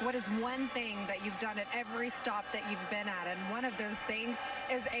 like, what is one thing that you've done at every stop that you've been at? And one of those things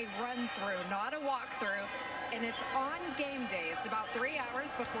is a run-through, not a walk-through. And it's on game day. It's about 3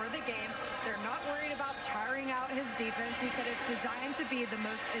 hours before the game. They're not worried about tiring out his defense. He said it's designed to be the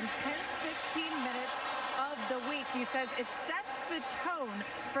most intense 15 minutes of the week. He says it sets the tone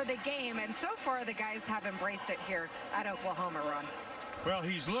for the game. And so far, the guys have embraced it here at Oklahoma, Ron. Well,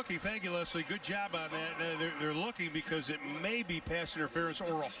 he's looking. Thank you, Leslie. Good job on that. They're looking because it may be pass interference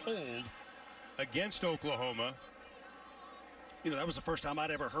or a hold against Oklahoma. You know, that was the first time I'd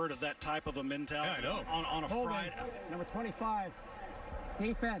ever heard of that type of a mentality. Yeah, I know. On a Friday. Number 25,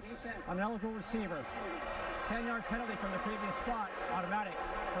 defense on an eligible receiver. 10-yard penalty from the previous spot. Automatic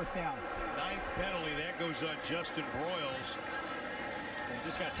first down. 9th penalty. That goes on Justin Broyles.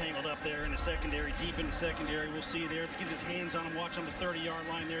 Just got tangled up there in the secondary, deep in the secondary. We'll see there. Get his hands on him. Watch on the 30-yard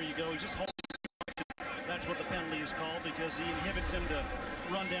line. There you go. He's just holding. That's what the penalty is called because he inhibits him to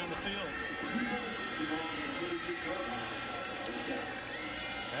run down the field.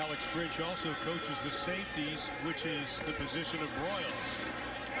 Alex Grinch also coaches the safeties, which is the position of Broyles.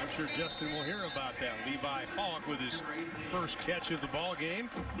 I'm sure Justin will hear about that. Levi Falk with his first catch of the ball game.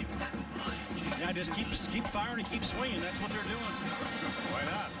 Yeah, just keep firing and keep swinging. That's what they're doing. Why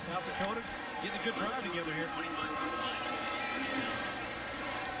not? South Dakota getting a good drive together here.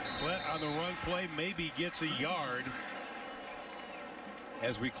 Flett on the run play maybe gets a yard.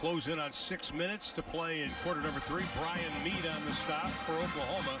 As we close in on 6 minutes to play in quarter number 3, Brian Mead on the stop for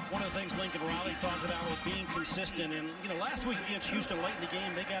Oklahoma. One of the things Lincoln Riley talked about was being consistent. And, you know, last week against Houston late in the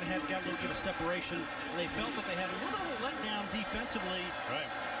game, they got a little bit of separation. And they felt that they had a little bit of letdown defensively. Right.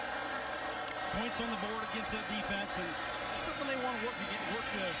 Points on the board against that defense. And that's something they want to work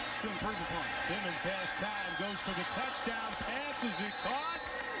to improve upon. Simmons has time, goes for the touchdown pass. Is it caught?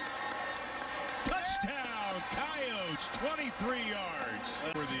 Touchdown, Coyotes, 23 yards.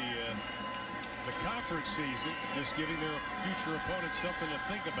 For the conference season, just giving their future opponents something to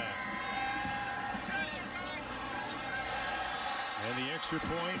think about. And the extra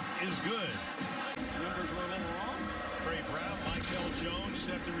point is good. Numbers were a little wrong. Trey Brown, Michael Jones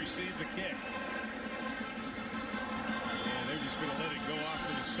set to receive the kick. And they're just going to let it go off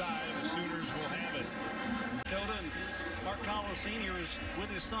to the side, and the Sooners will have it. Dakota and Mark Collins Sr. is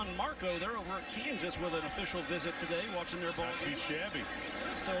with his son Marco. They're over at Kansas with an official visit today, watching their ball game. Not too shabby.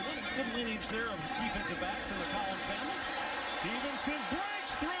 So a little good lineage there of defensive backs in the Collins family. Stevenson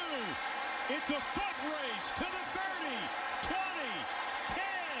breaks through. It's a foot race to the 30, 20, 10.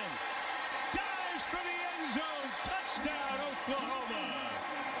 Dives for the end zone. Touchdown, Oklahoma.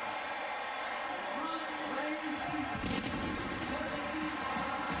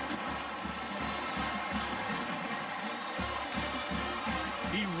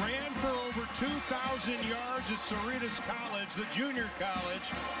 He ran for over 2,000 yards at Cerritos College, the junior college.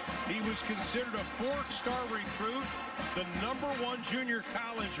 He was considered a 4-star recruit, the #1 junior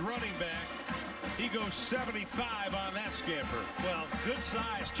college running back. He goes 75 on that scamper. Well, good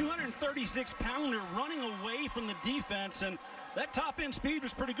size, 236-pounder running away from the defense, and that top-end speed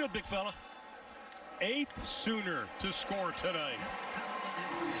was pretty good, big fella. 8th Sooner to score tonight.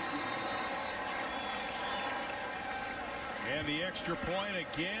 And the extra point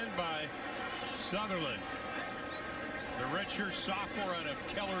again by Sutherland. The redshirt sophomore out of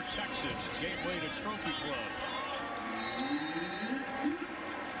Keller, Texas. Gateway to Trophy Club.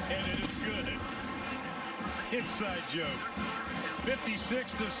 And it is good. Inside joke.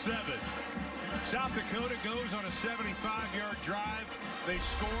 56-7. South Dakota goes on a 75-yard drive. They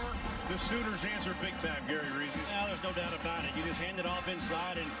score. The Sooners answer big time, Gary Reese. Now, there's no doubt about it. You just hand it off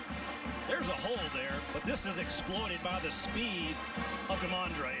inside, and there's a hole there, but this is exploited by the speed of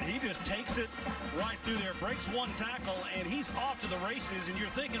DeMondre. And he just takes it right through there, breaks one tackle, and he's off to the races. And you're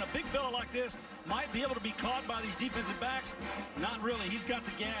thinking a big fella like this might be able to be caught by these defensive backs. Not really. He's got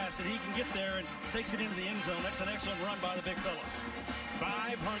the gas, and he can get there and takes it into the end zone. That's an excellent run by the big fella.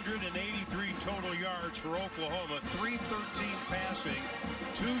 583 total yards for Oklahoma, 313 passing,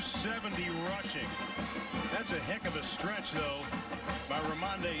 270 rushing. That's a heck of a stretch, though, by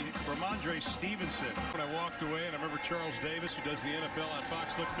Ramondre Stevenson. When I walked away, and I remember Charles Davis, who does the NFL on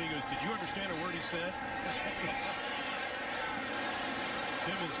Fox, looked at me and goes, "Did you understand a word he said?"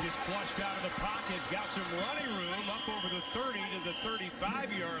 Simmons gets flushed out of the pocket. He's got some running room up over the 30 to the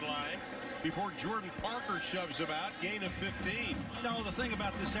 35-yard line before Jordan Parker shoves him out. Gain of 15. No, the thing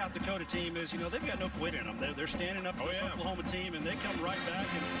about this South Dakota team is, they've got no quit in them. They're standing up to this Oklahoma team, and they come right back,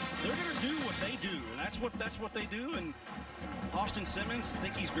 and they're going to do what they do, and that's what they do. And Austin Simmons, I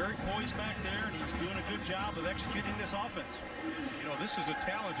think he's very poised back there, and he's doing a good job of executing this offense. This is a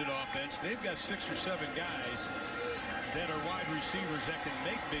talented offense. They've got 6 or 7 guys that are wide receivers that can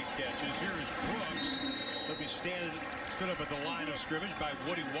make big catches. Here is Brooks. He'll be stood up at the line of scrimmage by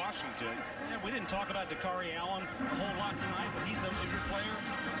Woody Washington. Yeah, we didn't talk about Dakari Allen a whole lot tonight, but he's a good player.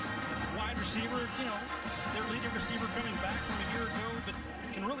 Wide receiver, their leading receiver coming back from a year ago, but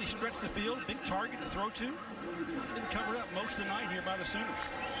can really stretch the field. Big target to throw to. Been covered up most of the night here by the Sooners.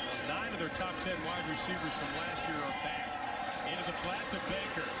 9 of their top 10 wide receivers from last year are back. Into the flat to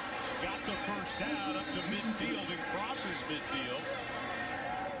Baker. Got the first down up to midfield and crosses midfield.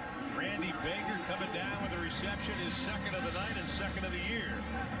 Randy Baker coming down with a reception, his second of the night and second of the year.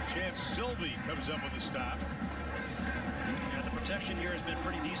 Chance Sylvie comes up with a stop. Yeah, the protection here has been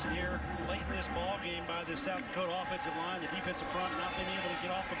pretty decent here. Late in this ball game by the South Dakota offensive line, the defensive front not being able to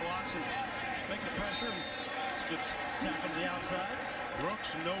get off the blocks and make the pressure. It's good tackle to the outside.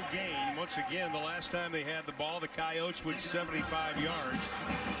 Brooks, no gain. Once again, the last time they had the ball, the Coyotes went 75 yards.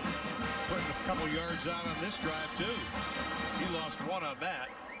 Putting a couple yards on this drive, too. He lost 1 on that.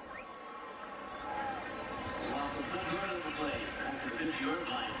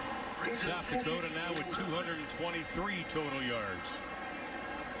 South Dakota now with 223 total yards.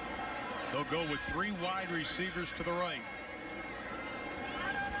 They'll go with 3 wide receivers to the right.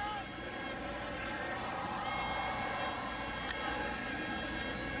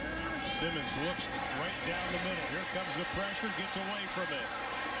 Simmons looks right down the middle. Here comes the pressure, gets away from it.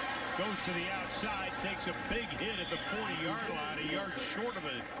 Goes to the outside, takes a big hit at the 40-yard line, a yard short of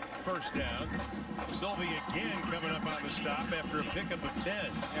the first down. Sylvie again coming up on the stop after a pickup of 10.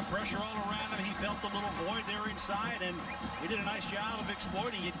 And pressure all around him. He felt the little void there inside, and he did a nice job of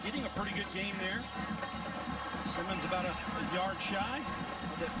exploiting it, getting a pretty good game there. Simmons about a yard shy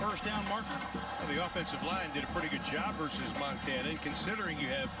of that first down marker. Well, the offensive line did a pretty good job versus Montana, and considering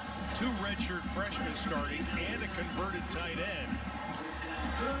you have 2 redshirt freshmen starting and a converted tight end,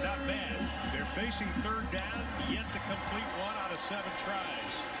 not bad. They're facing third down, yet to complete 1 out of 7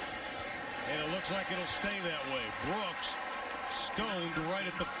 tries. And it looks like it'll stay that way. Brooks stoned right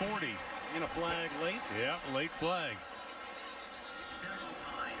at the 40. And a flag late. Yeah, late flag.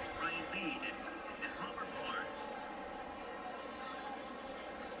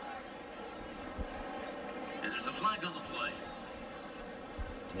 And there's a flag on the play.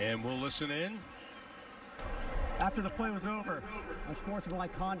 And we'll listen in. After the play was over,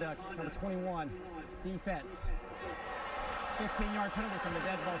 unsportsmanlike conduct, number 21, defense. 15-yard penalty from the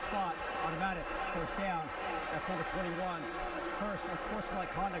dead ball spot, automatic, first down. That's number 21's first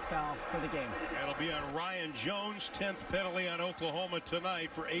unsportsmanlike conduct foul for the game. That'll be on Ryan Jones, 10th penalty on Oklahoma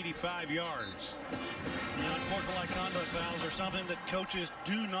tonight for 85 yards. Unsportsmanlike conduct fouls are something that coaches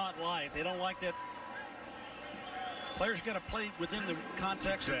do not like. They don't like that. Players got to play within the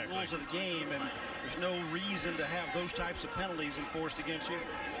context and rules of the game, and there's no reason to have those types of penalties enforced against you.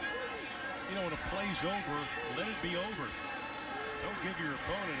 When a play's over, let it be over. Don't give your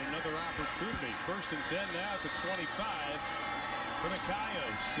opponent another opportunity. First and 10 now at the 25 for the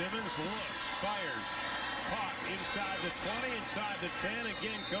Coyotes. Simmons looks, fires, caught inside the 20, inside the 10.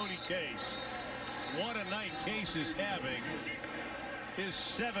 Again, Cody Case. What a night Case is having. His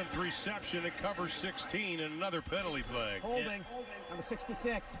 7th reception at cover 16 and another penalty flag. Holding, number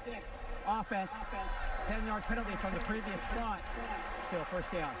 66. Offense, 10-yard penalty from the previous spot. Still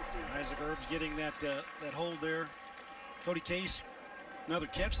first down. Isaac Herb's getting that hold there. Cody Case, another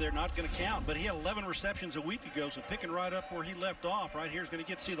catch there, not going to count, but he had 11 receptions a week ago, so picking right up where he left off. Right here is going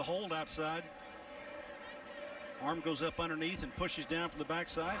to see the hold outside. Arm goes up underneath and pushes down from the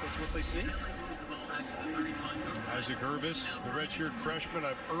backside. That's what they see. Isaac Herbis, the redshirt freshman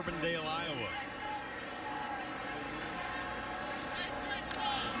of Urbandale, Iowa.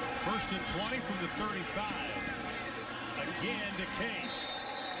 First and 20 from the 35. Again to Case.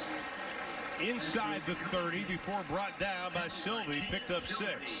 Inside the 30 before brought down by Sylvie, picked up 6.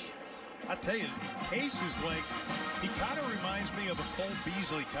 I tell you, Case is like, he kind of reminds me of a Cole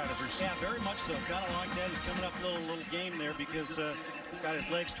Beasley kind of receiver. Yeah, very much so. Kind of like that. He's coming up a little game there because got his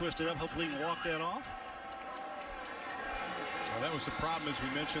legs twisted up. Hopefully he can walk that off. Well, that was the problem, as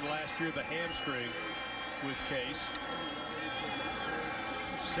we mentioned last year, the hamstring with Case.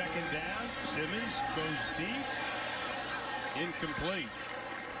 Second down, Simmons goes deep. Incomplete.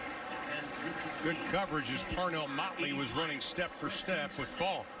 Good coverage as Parnell Motley was running step for step with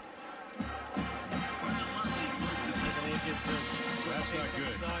Falk. Take a look at that's not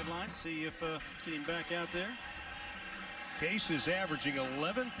good. Sideline, see if get him back out there. Case is averaging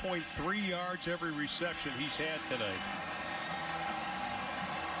 11.3 yards every reception he's had tonight.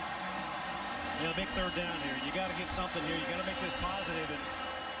 Yeah, big third down here. You got to get something here. You got to make this positive. And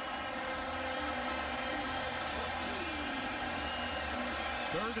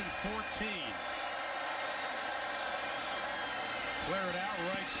third and 14. Flare it out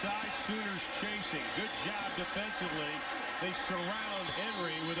right side. Sooners chasing. Good job defensively. They surround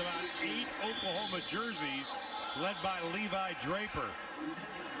Henry with about 8 Oklahoma jerseys, led by Levi Draper.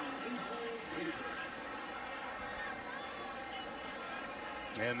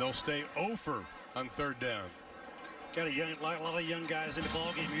 And they'll stay over on third down. Got a lot of young guys in the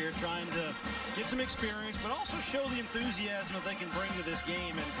ballgame here trying to get some experience, but also show the enthusiasm that they can bring to this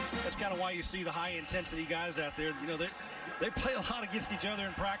game. And that's kind of why you see the high-intensity guys out there. You know, they play a lot against each other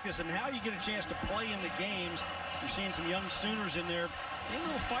in practice, and how you get a chance to play in the games, you're seeing some young Sooners in there being a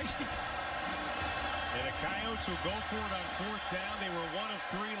little feisty. And the Coyotes will go for it on fourth down. They were 1 of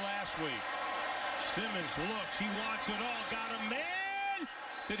 3 last week. Simmons looks. He wants it all. Got a man.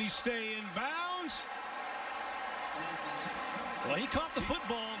 Did he stay in bounds? Well, he caught the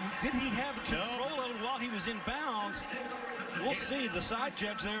football. Did he have control of it while he was in bounds? We'll see. The side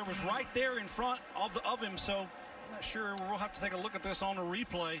judge there was right there in front of him, so I'm not sure. We'll have to take a look at this on a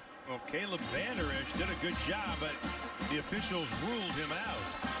replay. Well, Caleb Vander Esch did a good job, but the officials ruled him out.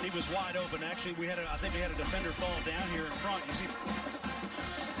 He was wide open. Actually, I think we had a defender fall down here in front. You see,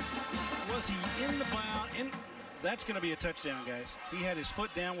 was he in the bound? That's going to be a touchdown, guys. He had his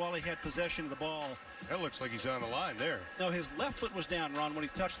foot down while he had possession of the ball. That looks like he's on the line there. No, his left foot was down, Ron, when he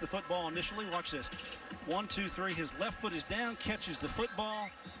touched the football initially. Watch this. 1, 2, 3. His left foot is down, catches the football.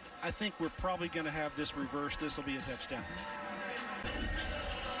 I think we're probably going to have this reversed. This will be a touchdown.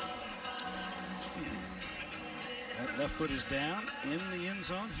 That left foot is down in the end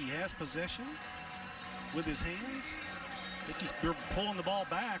zone. He has possession with his hands. I think he's pulling the ball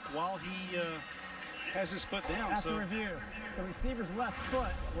back while he has his foot down. After review, the receiver's left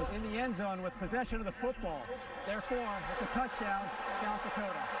foot was in the end zone with possession of the football. Therefore, it's a touchdown, South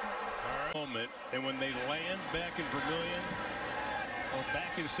Dakota. All right. Moment, and when they land back in Vermillion, or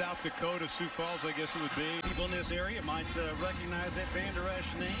back in South Dakota, Sioux Falls, I guess it would be. People in this area might recognize that Vander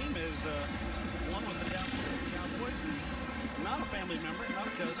Esch name as one with the Dallas Cowboys. Not a family member, not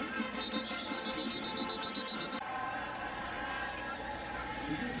a cousin.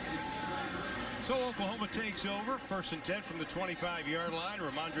 So Oklahoma takes over. 1st and 10 from the 25-yard line.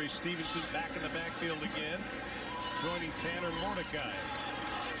 Ramondre Stevenson back in the backfield again, joining Tanner Mordecai.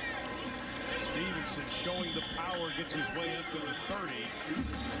 Stevenson showing the power, gets his way up to the 30.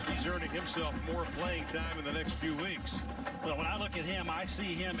 He's earning himself more playing time in the next few weeks. Well, when I look at him, I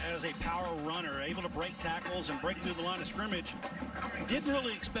see him as a power runner, able to break tackles and break through the line of scrimmage. Didn't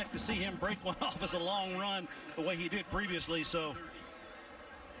really expect to see him break one off as a long run the way he did previously, so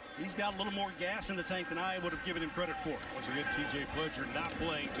he's got a little more gas in the tank than I would have given him credit for. Once again, TJ Pledger not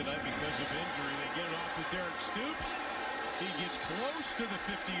playing tonight because of injury. They get it off to Derek Stoops. He gets close to the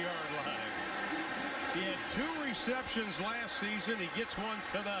 50-yard line. He had 2 receptions last season. He gets one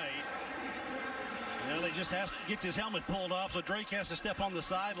tonight. Well, he just gets his helmet pulled off, so Drake has to step on the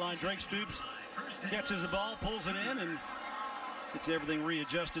sideline. Drake Stoops catches the ball, pulls it in, and gets everything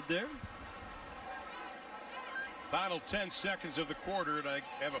readjusted there. Final 10 seconds of the quarter, and I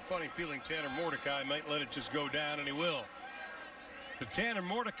have a funny feeling Tanner Mordecai might let it just go down, and he will. But Tanner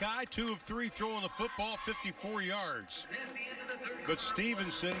Mordecai, 2 of 3 throwing the football, 54 yards. But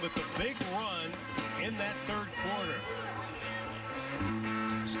Stevenson with the big run in that third quarter.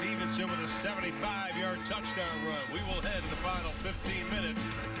 Stevenson with a 75-yard touchdown run. We will head to the final 15 minutes.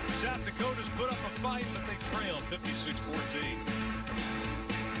 South Dakota's put up a fight, but they trail 56-14.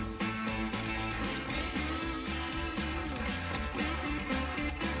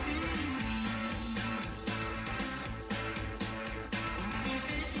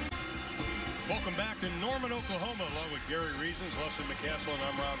 Welcome back to Norman, Oklahoma, along with Gary Reasons, Leslie McCaskill, and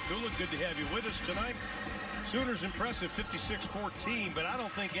I'm Ron Kula. Good to have you with us tonight. Sooners impressive, 56-14, but I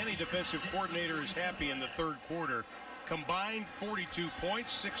don't think any defensive coordinator is happy in the third quarter. Combined 42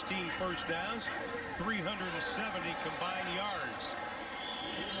 points, 16 first downs, 370 combined yards.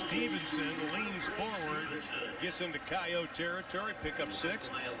 Stevenson leans forward, gets into Coyote territory, pick up 6.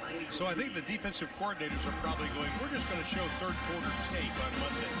 So I think the defensive coordinators are probably going, we're just going to show third quarter tape on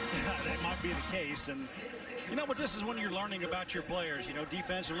Monday. That might be the case. And you know what, this is when you're learning about your players. You know,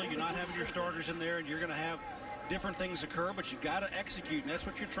 defensively, you're not having your starters in there, and you're going to have different things occur, but you've got to execute, and that's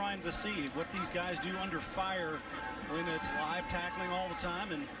what you're trying to see, what these guys do under fire when it's live tackling all the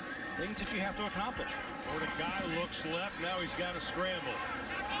time and things that you have to accomplish. Mordecai looks left. Now he's got to scramble.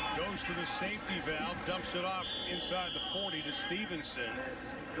 Goes to the safety valve, dumps it off inside the 40 to Stevenson.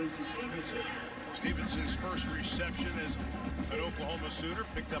 Stevenson's first reception as an Oklahoma Sooner,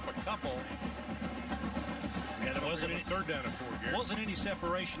 picked up a couple. Yeah, there wasn't any third down and 4. Gary. Wasn't any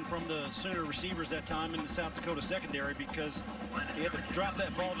separation from the Sooner receivers that time in the South Dakota secondary because he had to drop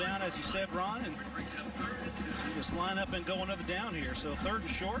that ball down, as you said, Ron, and just line up and go another down here. So 3rd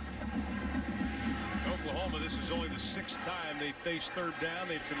and short. Oklahoma, this is only the 6th time they've faced 3rd down.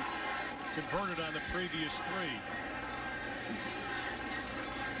 They've converted on the previous 3.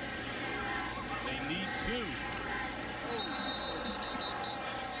 They need 2.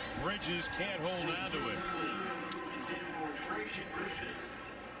 Bridges can't hold on to it.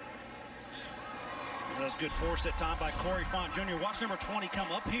 That was good force that time by Corey Font Jr. Watch number 20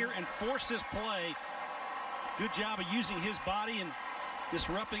 come up here and force this play. Good job of using his body and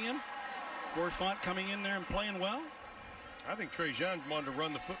disrupting him. Corey Font coming in there and playing well. I think Trajan wanted to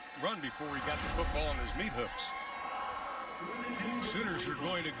run before he got the football on his meat hooks. The Sooners are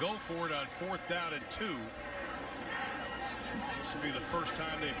going to go for it on 4th down and 2. This will be the first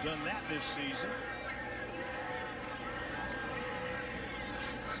time they've done that this season.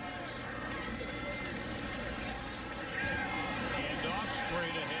 Handoff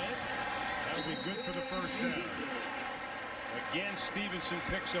straight ahead. That'll be good for the first down. Again, Stevenson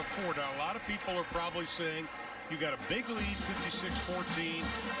picks up 4. Now, a lot of people are probably saying, you got a big lead, 56-14.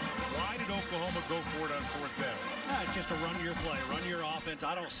 Why did Oklahoma go for it on 4th down? It's just a run your play, run your offense.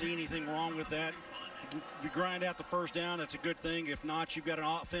 I don't see anything wrong with that. If you grind out the first down, that's a good thing. If not, you've got an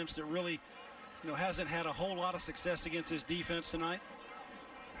offense that really, hasn't had a whole lot of success against this defense tonight.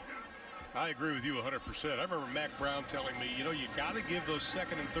 I agree with you 100%. I remember Mac Brown telling me, you got to give those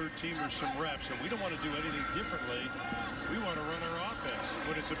 2nd and 3rd teamers some reps, and we don't want to do anything differently. We want to run our offense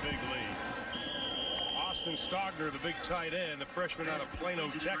when it's a big lead. Austin Stogner, the big tight end, the freshman out of Plano,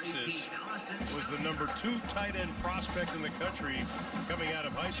 Texas, was the number 2 tight end prospect in the country coming out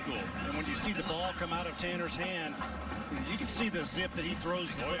of high school. And when you see the ball come out of Tanner's hand, you can see the zip that he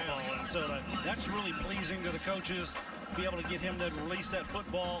throws the football. And so that's really pleasing to the coaches, be able to get him to release that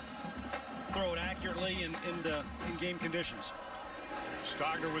football, throw it accurately in game conditions.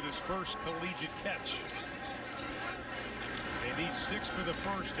 Stogner with his first collegiate catch. They need 6 for the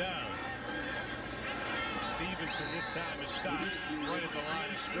first down. Stevenson this time is stopped right at the line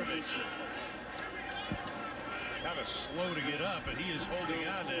of scrimmage. Kind of slow to get up, and he is holding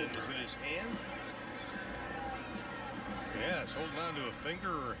on to it. Is it his hand? Yeah, it's holding on to a finger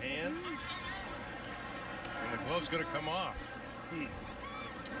or hand. And the glove's going to come off.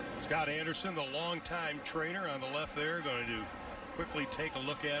 Scott Anderson, the longtime trainer on the left there, going to quickly take a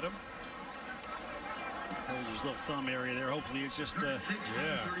look at him. His little thumb area there. Hopefully it's just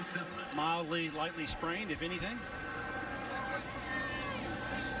mildly, lightly sprained, if anything.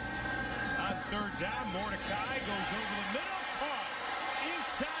 On 3rd down, Mordecai goes over the middle, caught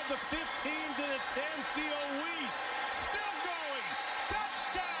inside the 15 to the 10. Theo Weiss still going.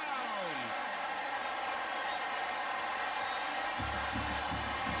 Touchdown!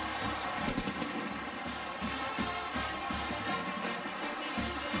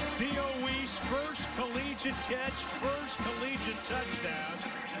 Theo Weiss, first collegiate catch, first collegiate touchdown,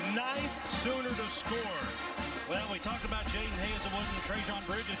 9th Sooner to score. Well, we talked about Jaden Hazelwood and Trajan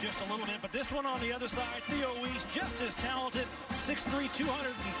Bridges just a little bit, but this one on the other side, Theo Weiss, just as talented, 6'3",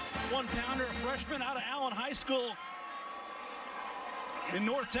 201-pounder, a freshman out of Allen High School in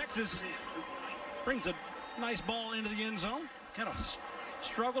North Texas, brings a nice ball into the end zone. Kind of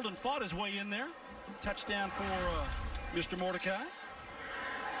struggled and fought his way in there. Touchdown for Mr. Mordecai.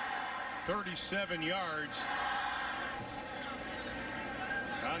 37 yards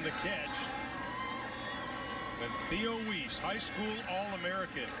on the catch. And Theo Weiss, high school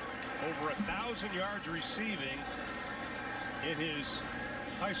All-American, over 1,000 yards receiving in his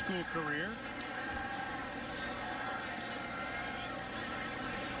high school career.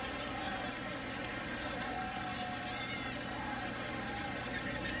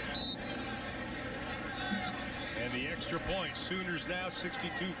 And the extra point, Sooners now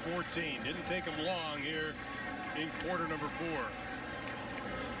 62-14. Didn't take them long here in quarter number 4.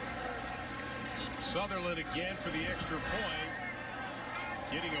 Sutherland again for the extra point.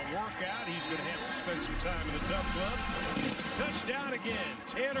 Getting a workout. He's going to have to spend some time in the Tough Club. Touchdown again.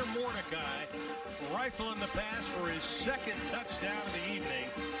 Tanner Mordecai rifling the pass for his 2nd touchdown of the evening.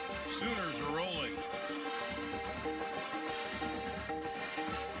 Sooners are rolling.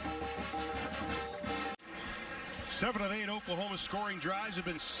 7 of 8 Oklahoma scoring drives have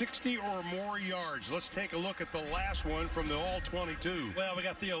been 60 or more yards. Let's take a look at the last one from the all-22. Well, we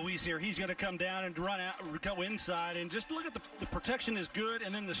got Theo Weiss here. He's going to come down and run out, go inside, and just look at the protection is good,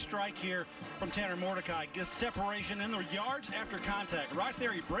 and then the strike here from Tanner Mordecai gets separation in the yards after contact. Right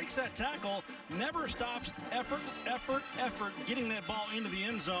there, he breaks that tackle, never stops, effort, getting that ball into the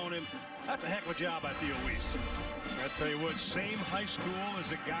end zone, and that's a heck of a job by Theo Weiss. I tell you what, same high school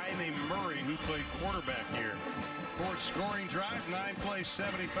as a guy named Murray who played quarterback here. Ford scoring drive, 9 plays,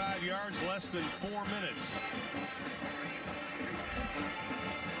 75 yards, less than 4 minutes.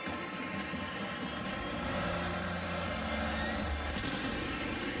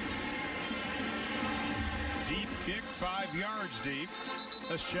 Deep kick, 5 yards deep.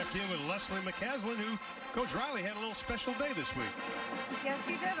 Let's check in with Leslie McCaslin, who Coach Riley had a little special day this week. Yes,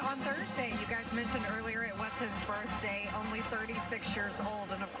 he did on Thursday. You guys mentioned earlier it was his birthday, only 36 years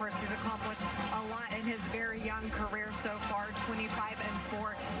old. And, of course, he's accomplished a lot in his very young career so far,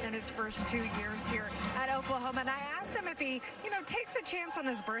 25-4 in his first 2 years here at Oklahoma. And I asked him if he, takes a chance on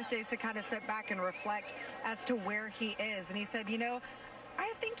his birthdays to kind of sit back and reflect as to where he is. And he said,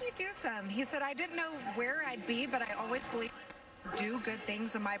 I think you do some. He said, I didn't know where I'd be, but I always believe do good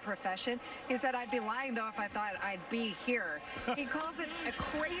things in my profession. He said, I'd be lying, though, if I thought I'd be here. He calls it a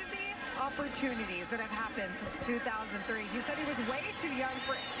crazy opportunities that have happened since 2003. He said he was way too young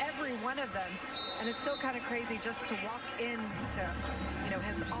for every one of them, and it's still kind of crazy just to walk into,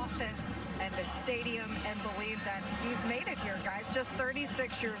 his office and the stadium and believe that he's made it here, guys. Just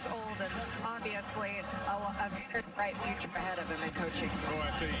 36 years old, and obviously a very bright future ahead of him in coaching. Oh,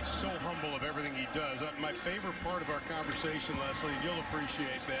 I tell you, he's so humble of everything he does. My favorite part of our conversation, Leslie, and you'll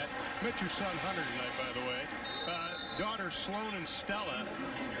appreciate that. Met your son Hunter tonight, by the way. Daughters Sloan and Stella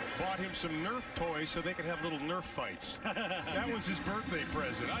bought him some Nerf toys so they could have little Nerf fights. That was his birthday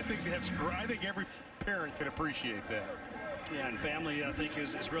present. I think that's great. I think every parent can appreciate that. Yeah, and family, I think,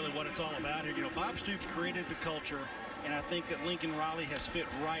 is really what it's all about here. Bob Stoops created the culture, and I think that Lincoln Riley has fit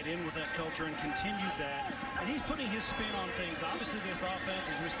right in with that culture and continued that. And he's putting his spin on things. Obviously, this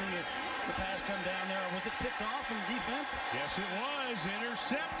offense, as we see it, the pass come down there. Was it picked off in defense? Yes, it was.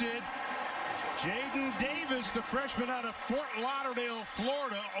 Intercepted. Jaden Davis, the freshman out of Fort Lauderdale,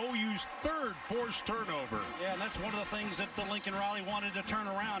 Florida, OU's third forced turnover. Yeah, and that's one of the things that the Lincoln Riley wanted to turn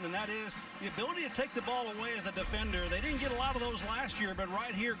around, and that is the ability to take the ball away as a defender. They didn't get a lot of those last year, but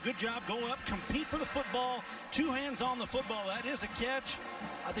right here, good job. Go up, compete for the football, 2 hands on the football. That is a catch.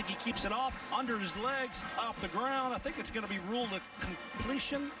 I think he keeps it off under his legs, off the ground. I think it's going to be ruled a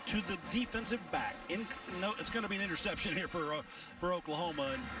completion to the defensive back. No, it's going to be an interception here for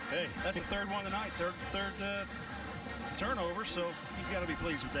Oklahoma. And hey, that's the third one tonight, third turnover. So he's got to be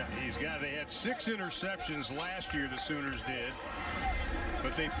pleased with that. They had 6 interceptions last year. The Sooners did,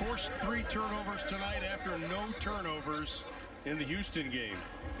 but they forced 3 turnovers tonight after no turnovers in the Houston game.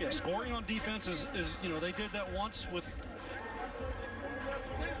 Yeah, scoring on defense is they did that once with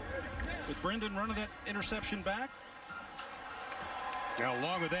Brendan running that interception back. Now,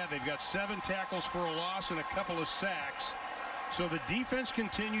 along with that, they've got 7 tackles for a loss and a couple of sacks. So the defense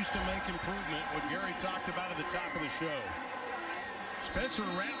continues to make improvement, what Gary talked about at the top of the show. Spencer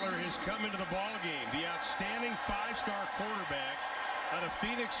Rattler has come into the ball game. The outstanding 5-star quarterback out of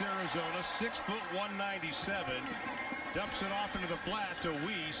Phoenix, Arizona, 6 foot 197, dumps it off into the flat to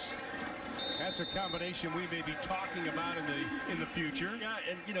Weiss. That's a combination we may be talking about in the future. Yeah,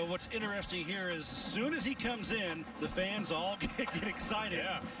 and what's interesting here is as soon as he comes in, the fans all get excited.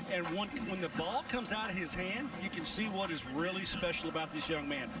 Yeah. And when the ball comes out of his hand, you can see what is really special about this young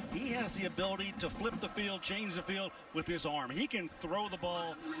man. He has the ability to flip the field, change the field with his arm. He can throw the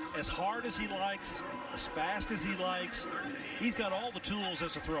ball as hard as he likes, as fast as he likes. He's got all the tools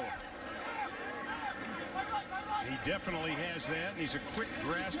as a thrower. He definitely has that, and he's a quick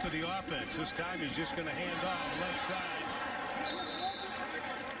grasp of the offense. This time he's just going to hand off left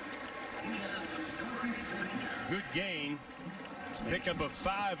side. Good gain. Pickup of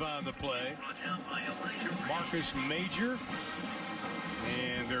 5 on the play. Marcus Major.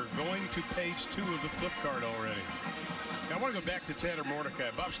 And they're going to page 2 of the flip card already. Now, I want to go back to Tanner Mordecai.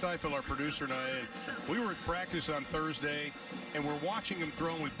 Bob Steifel, our producer, and I, we were at practice on Thursday, and we're watching him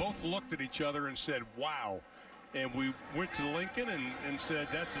throw, and we both looked at each other and said, wow. And we went to Lincoln and said,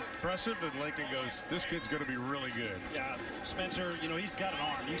 that's impressive. And Lincoln goes, this kid's going to be really good. Yeah, Spencer, he's got an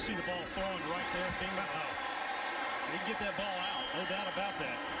arm. You see the ball throwing right there. Bing, he can get that ball out. No doubt about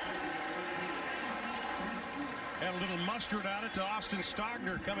that. Had a little mustard on it to Austin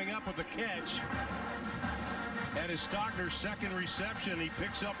Stogner coming up with the catch. That is Stogner's second reception. He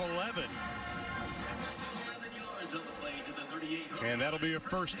picks up 11. And that'll be a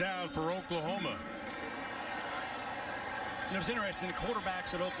first down for Oklahoma. And it was interesting, the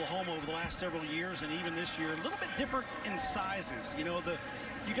quarterbacks at Oklahoma over the last several years and even this year, a little bit different in sizes. You know,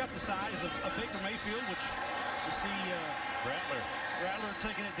 you got the size of Baker Mayfield, which you see Rattler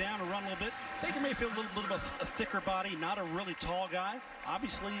taking it down and run a little bit. Baker Mayfield, a little bit of a thicker body, not a really tall guy.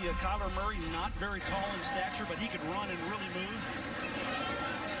 Obviously, Kyler Murray, not very tall in stature, but he could run and really move.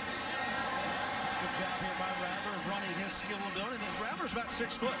 Good job here by Rattler running his skill ability. Rattler's about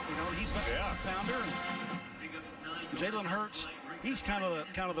 6 foot. You know, he's about a pounder. Jalen Hurts, he's kind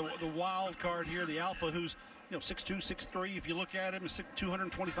of the wild card here, the alpha, who's 6'2", 6'3". If you look at him,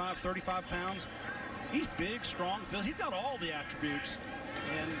 225, 35 pounds. He's big, strong. He's got all the attributes,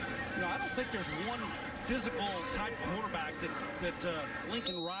 and I don't think there's one physical type quarterback that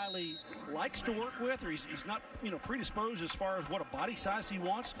Lincoln Riley likes to work with, or he's not predisposed as far as what a body size he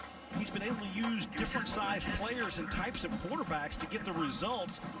wants. He's been able to use different size players and types of quarterbacks to get the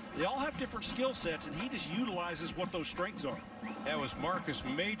results. They all have different skill sets, and he just utilizes what those strengths are. That was Marcus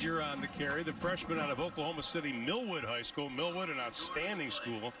Major on the carry, the freshman out of Oklahoma City Millwood High School. Millwood, an outstanding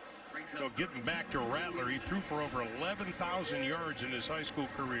school. So getting back to Rattler, he threw for over 11,000 yards in his high school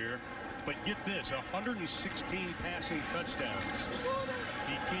career. But get this, 116 passing touchdowns.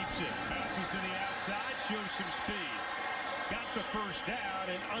 He keeps it, bounces to the outside, shows some speed. Got the first down,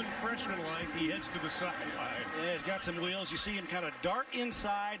 and unfreshman-like, he heads to the sideline. Yeah, he's got some wheels. You see him kind of dart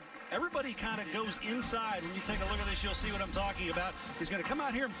inside. Everybody kind of goes inside. When you take a look at this, you'll see what I'm talking about. He's going to come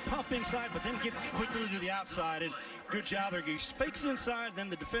out here and pump inside, but then get quickly to the outside. And good job there. He fakes inside, then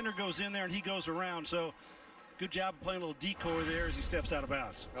the defender goes in there, and he goes around. So good job playing a little decoy there as he steps out of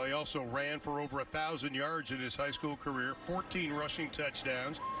bounds. Well, he also ran for over 1,000 yards in his high school career, 14 rushing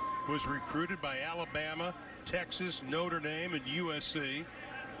touchdowns, was recruited by Alabama, Texas, Notre Dame, and USC.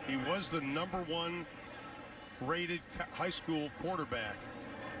 He was the #1 rated high school quarterback.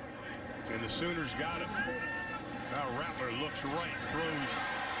 And the Sooners got him. Now Rattler looks right, throws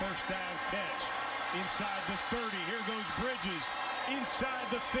first down catch. Inside the 30, here goes Bridges. Inside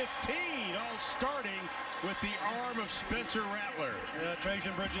the 15, all starting with the arm of Spencer Rattler.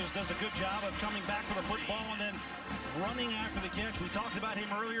 Trajan Bridges does a good job of coming back for the football and then running after the catch. We talked about him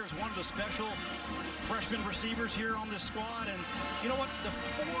earlier as one of the special freshman receivers here on this squad. And you know what? The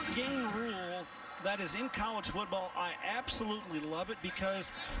 4-game rule that is in college football, I absolutely love it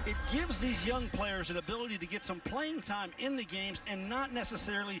because it gives these young players an ability to get some playing time in the games and not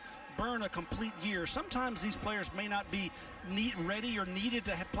necessarily burn a complete year. Sometimes these players may not be ready or needed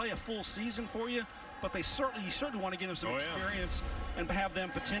to play a full season for you, but you certainly want to give them some experience and have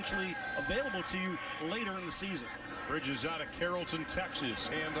them potentially available to you later in the season. Bridges out of Carrollton, Texas.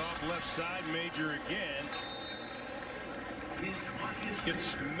 Handoff left side, Major again.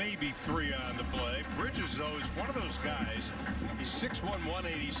 Gets maybe 3 on the play. Bridges, though, is one of those guys. He's 6'1",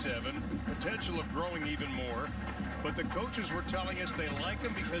 187, potential of growing even more. But the coaches were telling us they like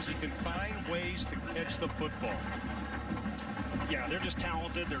him because he can find ways to catch the football. Yeah, they're just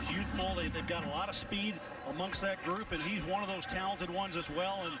talented. They're youthful. They've got a lot of speed amongst that group, and he's one of those talented ones as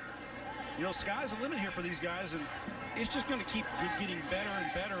well. And, sky's the limit here for these guys, and it's just going to keep getting better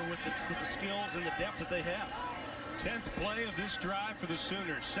and better with the skills and the depth that they have. 10th play of this drive for the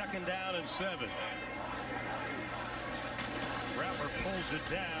Sooners. 2nd down and 7. Rattler pulls it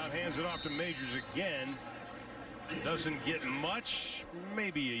down, hands it off to Majors again. Doesn't get much,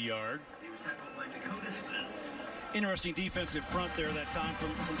 maybe a yard. Interesting defensive front there that time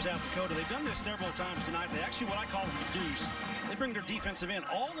from South Dakota. They've done this several times tonight. They actually, what I call reduce. They bring their defensive end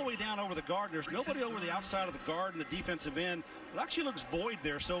all the way down over the guard. There's nobody over the outside of the guard and the defensive end. It actually looks void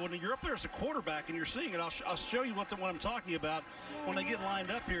there. So when you're up there as a quarterback and you're seeing it, I'll show you what I'm talking about. When they get lined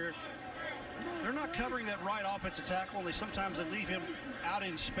up here, they're not covering that right offensive tackle, and sometimes they leave him out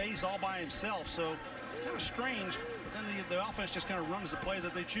in space all by himself. So kind of strange, but then the offense just kind of runs the play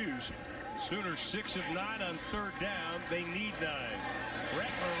that they choose. Sooners 6 of 9 on 3rd down. They need 9.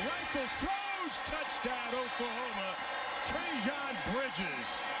 Rattler rifles, throws, touchdown, Oklahoma. Trajan Bridges.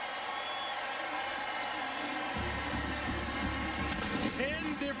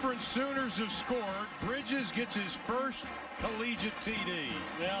 10 different Sooners have scored. Bridges gets his first collegiate TD.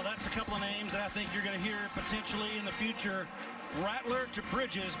 Well, that's a couple of names that I think you're going to hear potentially in the future. Rattler to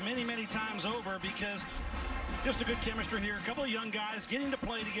Bridges many, many times over, because just a good chemistry here. A couple of young guys getting to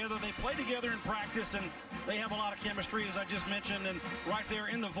play together. They play together in practice, and they have a lot of chemistry, as I just mentioned. And right there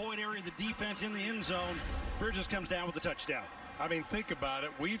in the void area, the defense in the end zone, Bridges comes down with the touchdown. I mean, think about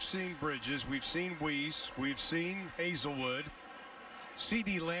it. We've seen Bridges. We've seen Weiss. We've seen Hazelwood.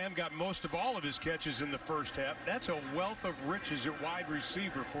 C.D. Lamb got most of all of his catches in the first half. That's a wealth of riches at wide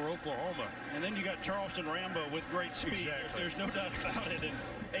receiver for Oklahoma. And then you got Charleston Rambo with great speed. Exactly. There's no doubt about it.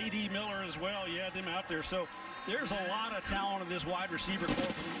 And A.D. Miller as well. You had them out there. So There's a lot of talent in this wide receiver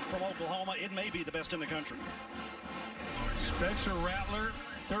corps from Oklahoma. It may be the best in the country. Spencer Rattler,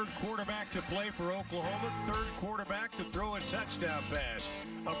 third quarterback to play for Oklahoma, third quarterback to throw a touchdown pass.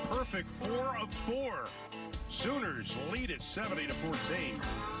 A perfect 4 of 4. Sooners lead it 70-14.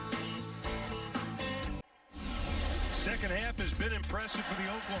 Second half has been impressive for the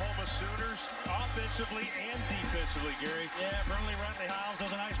Oklahoma Sooners, offensively and defensively, Gary. Yeah, Burnley-Hiles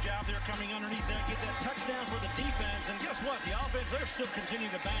does a nice job there coming underneath that, get that touchdown for the defense. And guess what? The offense, they're still continuing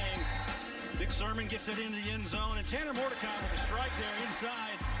to bang. Big Sermon gets it into the end zone, and Tanner Mordecai with a strike there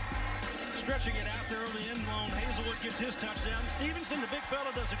inside. Stretching it out there over the end zone. Hazelwood gets his touchdown. Stevenson, the big fella,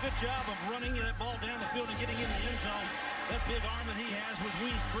 does a good job of running that ball down the field and getting into the end zone. That big arm that he has with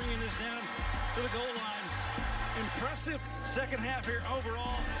Weiss bringing this down to the goal line. Impressive second half here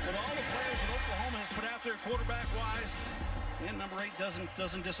overall with all the players that Oklahoma has put out there quarterback-wise. And number 8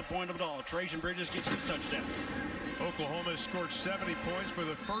 doesn't disappoint them at all. Trajan Bridges gets his touchdown. Oklahoma has scored 70 points for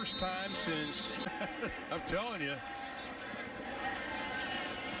the first time since, I'm telling you.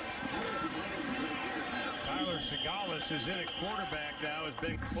 Tyler Segalis is in at quarterback now as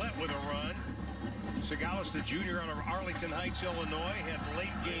Ben Klett with a run. Segalis, the junior out of Arlington Heights, Illinois, had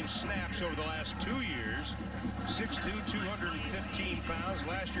late game snaps over the last 2 years. 6'2", 215 pounds.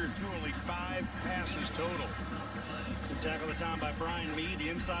 Last year threw only 5 passes total. Good tackle of the time by Brian Mead, the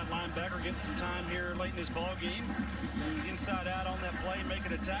inside linebacker, getting some time here late in this ball game. Inside out on that play,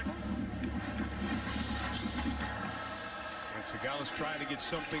 making a tackle. And Segalis trying to get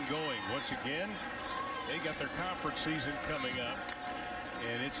something going. Once again, they got their conference season coming up,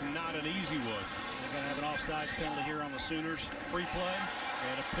 and it's not an easy one. They're going to have an offsides penalty here on the Sooners. Free play.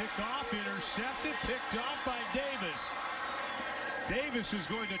 And a pickoff, intercepted, picked off by Davis. Davis is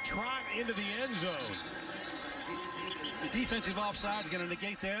going to trot into the end zone. The defensive offside is going to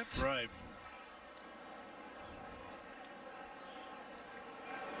negate that. Right.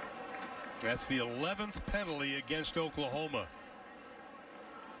 That's the 11th penalty against Oklahoma.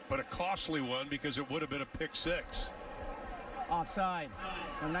 But a costly one because it would have been a pick 6. Offside.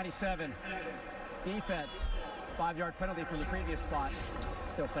 Number 97. Defense. 5-yard penalty from the previous spot.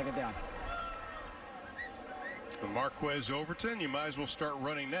 Still second down. Marquez Overton, you might as well start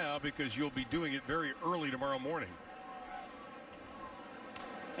running now because you'll be doing it very early tomorrow morning.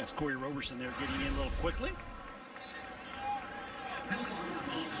 That's Corey Roberson there getting in a little quickly.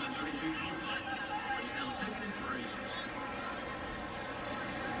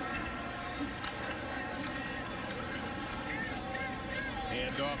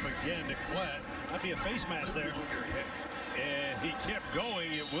 Hand off again to Klett. That'd be a face mask there. And he kept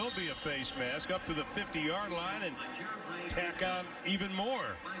going. It will be a face mask up to the 50-yard line and tack on even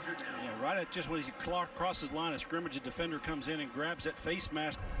more. Yeah, right at just when he crosses line of scrimmage, a defender comes in and grabs that face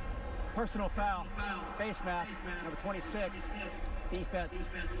mask. Personal foul. Face mask. Number 26. Defense.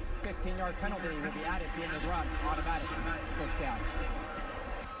 15-yard penalty will be added to the run. Automatic. First down.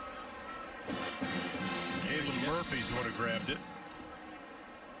 Galen Murphy's would have grabbed it.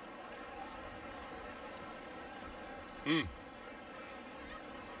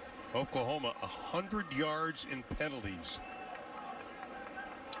 Oklahoma 100 yards in penalties.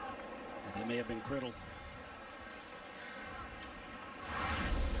 They may have been critical.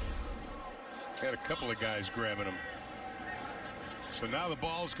 Had a couple of guys grabbing them. So now the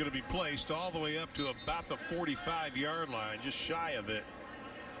ball is going to be placed all the way up to about the 45-yard line, just shy of it,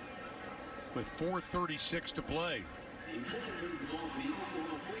 with 4:36 to play.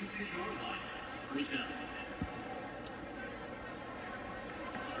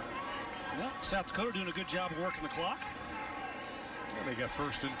 Well, South Dakota doing a good job of working the clock. And they got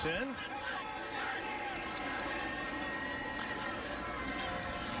 1st and 10.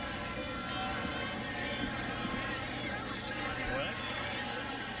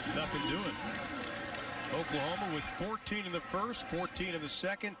 Nothing doing. Oklahoma with 14 in the first, 14 in the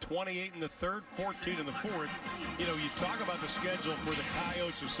second, 28 in the third, 14 in the fourth. You know, you talk about the schedule for the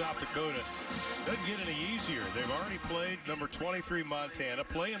Coyotes of South Dakota. Doesn't get any easier. They've already played number 23 Montana,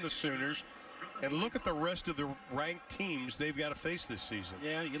 playing the Sooners, and look at the rest of the ranked teams they've got to face this season.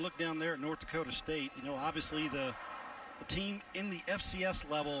 Yeah, you look down there at North Dakota State, you know, obviously the team in the FCS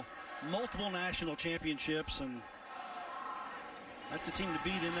level, multiple national championships, and that's the team to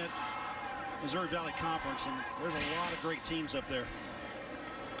beat in that Missouri Valley Conference, and there's a lot of great teams up there.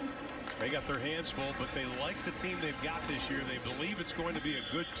 They got their hands full, but they like the team they've got this year. They believe it's going to be a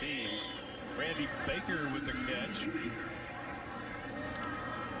good team. Randy Baker with the catch.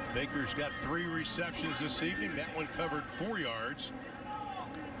 Baker's got 3 receptions this evening. That one covered 4 yards.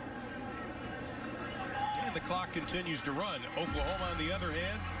 And the clock continues to run. Oklahoma, on the other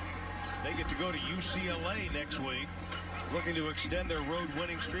hand, They get to go to UCLA next week, looking to extend their road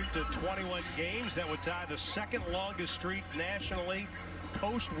winning streak to 21 games. That would tie the second longest streak nationally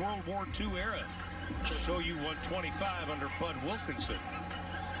post-World War II era. So you won 25 under Bud Wilkinson.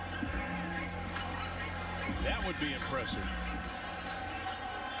 That would be impressive.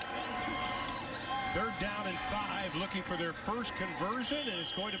 Third down and 5, looking for their first conversion, and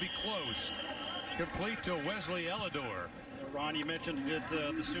it's going to be close. Complete to Wesley Elidor. Ron, you mentioned that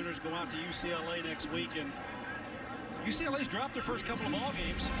the Sooners go out to UCLA next week, and UCLA's dropped their first couple of ball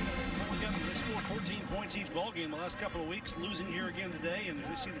games. They scored 14 points each ball game the last couple of weeks, losing here again today, and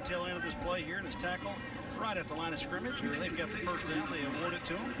we see the tail end of this play here, and this tackle right at the line of scrimmage, where they've got the first down. They award it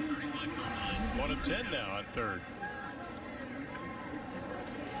to him. 1 of 10 now on third.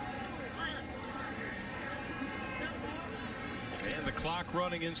 And the clock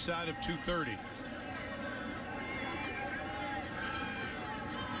running inside of 2:30.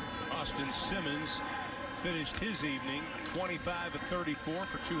 Austin Simmons finished his evening 25 of 34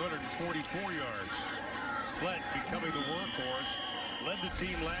 for 244 yards. Flett becoming the workhorse. Led the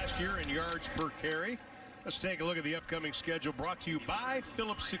team last year in yards per carry. Let's take a look at the upcoming schedule, brought to you by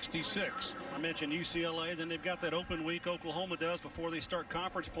Phillips 66. I mentioned UCLA, then they've got that open week Oklahoma does before they start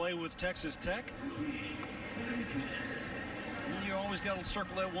conference play with Texas Tech. And you always got to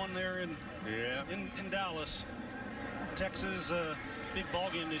circle that one there in Dallas. Texas, big ball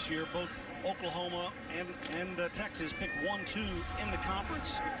game this year. Both Oklahoma and Texas picked 1-2 in the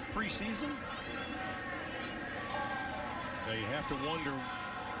conference preseason. Now you have to wonder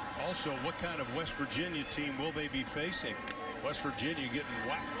also what kind of West Virginia team will they be facing. West Virginia getting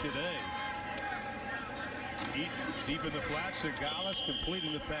whacked today. Deep in the flats, Gallus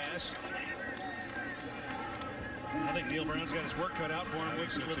completing the pass. I think Neil Brown's got his work cut out for him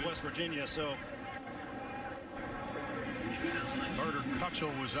with West Virginia. So Carter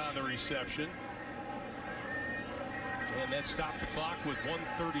Kutchell was on the reception. And that stopped the clock with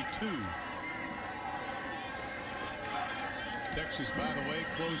 1:32. Texas, by the way,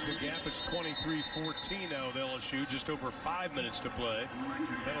 closed the gap. It's 23-14 now with LSU. Just over 5 minutes to play.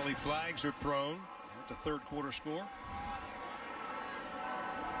 Penalty flags are thrown. It's a third quarter score.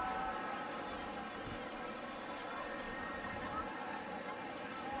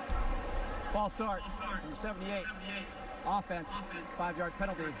 Ball start. Number 78. Offense. 5-yard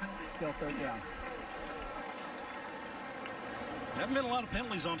penalty. Still third down. There haven't been a lot of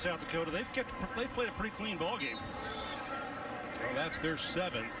penalties on South Dakota. They've played a pretty clean ball game. Well, that's their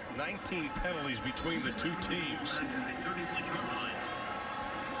 7th. 19 penalties between the two teams.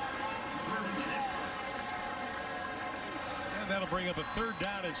 And that'll bring up a third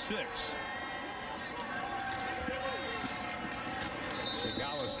down and 6.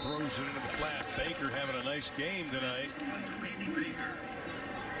 Gallus throws it into the flat. Baker having a nice game tonight.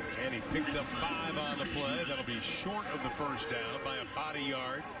 And he picked up 5 on the play. That'll be short of the first down by a body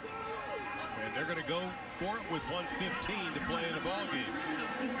yard. And they're going to go for it with 1:15 to play in the ball game.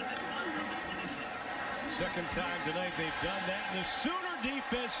 Second time tonight they've done that, and the Sooner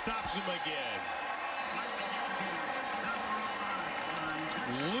defense stops them again.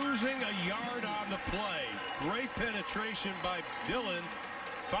 Losing a yard on the play. Great penetration by Dylan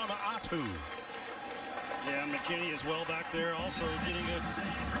Fama'atu. Yeah, and McKinney is well back there, also getting a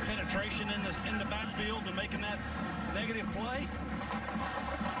penetration in the backfield and making that negative play.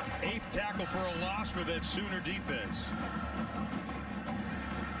 8th tackle for a loss for that Sooner defense.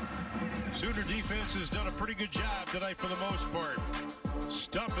 Sooner defense has done a pretty good job tonight for the most part,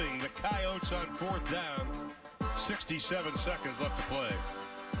 stuffing the Coyotes on 4th down. 67 seconds left to play.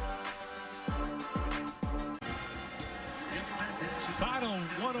 Final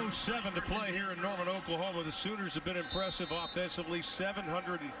 1:07 to play here in Norman, Oklahoma. The Sooners have been impressive offensively,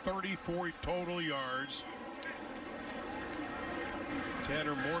 734 total yards.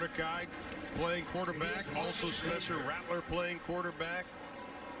 Tanner Mordecai playing quarterback. Also Spencer Rattler playing quarterback.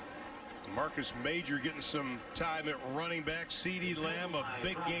 Marcus Major getting some time at running back. CeeDee Lamb, a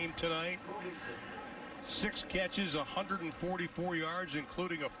big game tonight. 6 catches, 144 yards,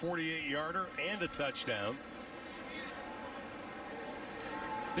 including a 48-yarder and a touchdown.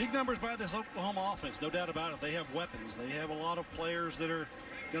 Big numbers by this Oklahoma offense, no doubt about it. They have weapons. They have a lot of players that are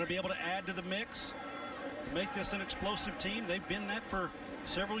going to be able to add to the mix to make this an explosive team. They've been that for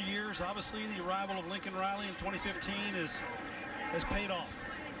several years. Obviously, the arrival of Lincoln Riley in 2015 has paid off.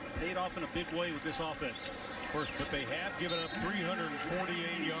 Paid off in a big way with this offense. Of course, but they have given up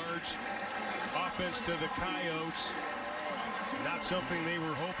 348 yards offense to the Coyotes. Not something they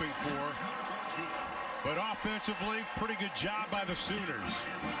were hoping for. But offensively, pretty good job by the Sooners.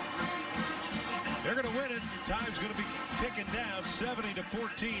 They're going to win it. Time's going to be ticking down. 70-14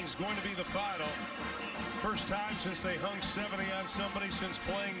 is going to be the final. First time since they hung 70 on somebody since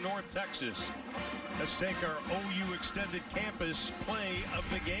playing North Texas. Let's take our OU Extended Campus play of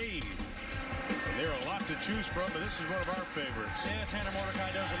the game. And there are a lot to choose from, but this is one of our favorites. Yeah, Tanner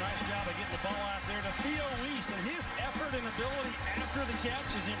Mordecai does a nice job of getting the ball out there to Theo Weiss, and his effort and ability after the catch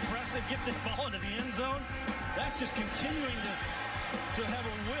is impressive. Gets the ball into the end zone. That's just continuing to have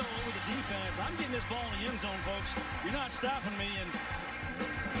a will over the defense. I'm getting this ball in the end zone, folks. You're not stopping me, and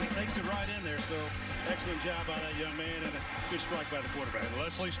he takes it right in there. So excellent job by that young man, and a good strike by the quarterback. And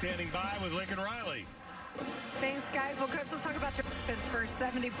Leslie standing by with Lincoln Riley. Thanks, guys. Well, Coach, let's talk about your offense first.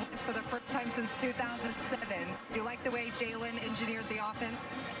 70 points for the first time since 2007. Do you like the way Jalen engineered the offense?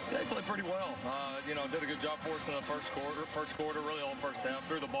 Yeah, he played pretty well. Did a good job for us in the first quarter, really all first half.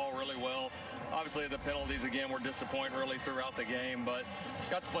 Threw the ball really well. Obviously, the penalties, again, were disappointing really throughout the game, but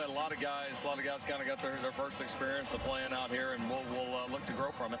got to play a lot of guys. A lot of guys kind of got their first experience of playing out here, and we'll look to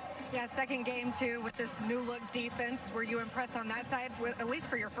grow from it. Yeah, second game, too, with this new-look defense. Were you impressed on that side? At least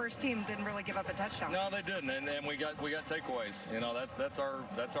for your first team, didn't really give up a touchdown. No, they didn't, and we got takeaways. That's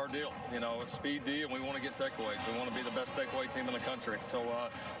our deal. It's speed D, and we want to get takeaways. We want to be the best takeaway team in the country. So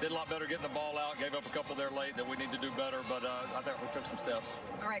did a lot better getting the ball out. Gave up a couple there late that we need to do better, but I think we took some steps.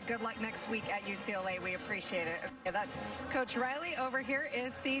 All right, good luck next week at UCLA. We appreciate it. Okay, that's Coach Riley. Over here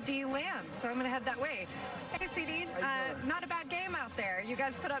is C.D. Lamb, so I'm going to head that way. Hey, C.D., not a bad game out there. You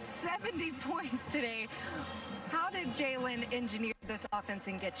guys put up 70 points today. How did Jalen engineer this offense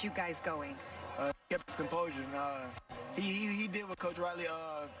and get you guys going? Kept his composure. And, he did what Coach Riley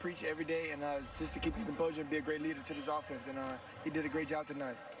preached every day, and just to keep your composure and be a great leader to this offense. And he did a great job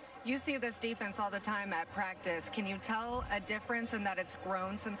tonight. You see this defense all the time at practice. Can you tell a difference in that it's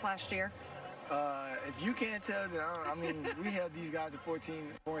grown since last year? If you can't tell, then we held these guys to 14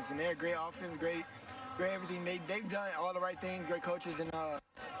 points, and they're great offense, great everything. They've done all the right things, great coaches, and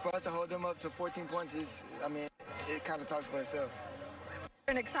for us to hold them up to 14 points it kind of talks for itself.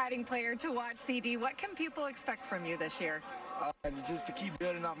 You're an exciting player to watch, CD. What can people expect from you this year? Just to keep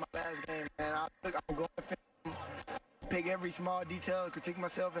building off my last game, man. I'm going to pick every small detail, critique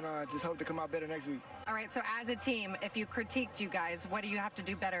myself, and just hope to come out better next week. All right, so as a team, if you critiqued you guys, what do you have to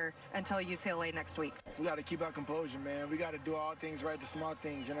do better until UCLA next week? We got to keep our composure, man. We got to do all things right, the small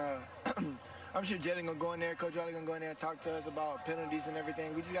things. And I'm sure Jalen gonna go in there, Coach Riley gonna go in there and talk to us about penalties and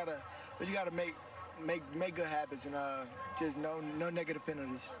everything. We just gotta make good habits and just no negative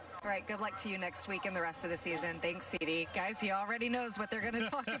penalties. All right, good luck to you next week and the rest of the season. Thanks, CD. Guys, he already knows what they're going to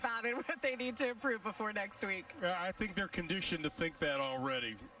talk about and what they need to improve before next week. I think they're conditioned to think that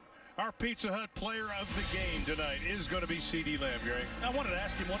already. Our Pizza Hut player of the game tonight is going to be C.D. Lamb, Greg. I wanted to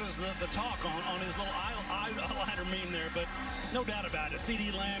ask him what is the talk on his little eyeliner meme there, but no doubt about it.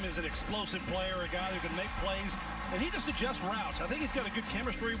 C.D. Lamb is an explosive player, a guy who can make plays, and he just adjusts routes. I think he's got a good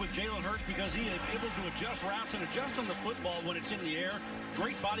chemistry with Jalen Hurts because he is able to adjust routes and adjust on the football when it's in the air.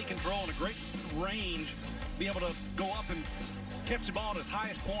 Great body control and a great range. Be able to go up and catch the ball at its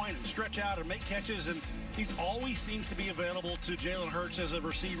highest point and stretch out and make catches, and he always seems to be available to Jalen Hurts as a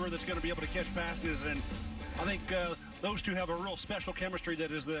receiver that's going to be able to catch passes, and I think those two have a real special chemistry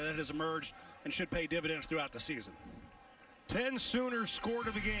that has emerged and should pay dividends throughout the season. 10 Sooners scored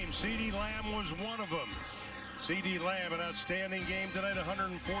of the game. C.D. Lamb was one of them. C.D. Lamb, an outstanding game tonight,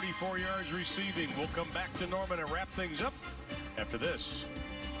 144 yards receiving. We'll come back to Norman and wrap things up after this.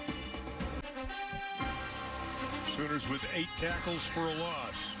 Sooners with 8 tackles for a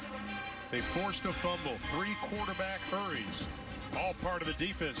loss. They forced a fumble, 3 quarterback hurries. All part of the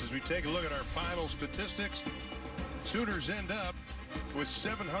defense as we take a look at our final statistics. Sooners end up with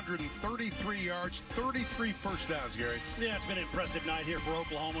 733 yards, 33 first downs, Gary. Yeah, it's been an impressive night here for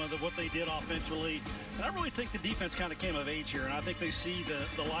Oklahoma, what they did offensively. And I really think the defense kind of came of age here, and I think they see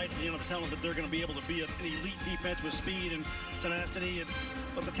the light at the end of the tunnel that they're going to be able to be an elite defense with speed and tenacity.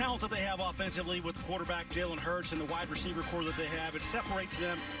 But the talent that they have offensively with the quarterback, Jalen Hurts, and the wide receiver core that they have, it separates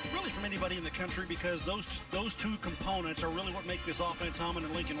them really from anybody in the country because those two components are really what make this offense humming.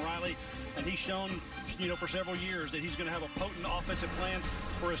 And Lincoln Riley, and he's shown, for several years that he's going to have a potent offensive plan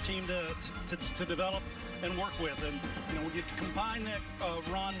for his team to develop and work with. And, when you combine that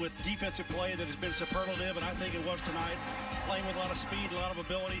run with defensive play that has been superlative, and I think it was tonight, playing with a lot of speed, a lot of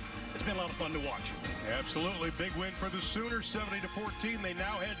ability, it's been a lot of fun to watch. Absolutely. Big win for the Sooners, 70-14. They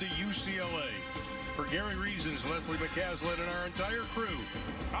now head to UCLA. For Gary Reasons, Leslie McCaslin, and our entire crew,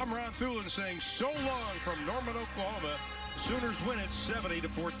 I'm Ron Thulin saying so long from Norman, Oklahoma. Sooners win it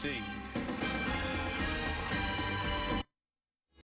 70-14.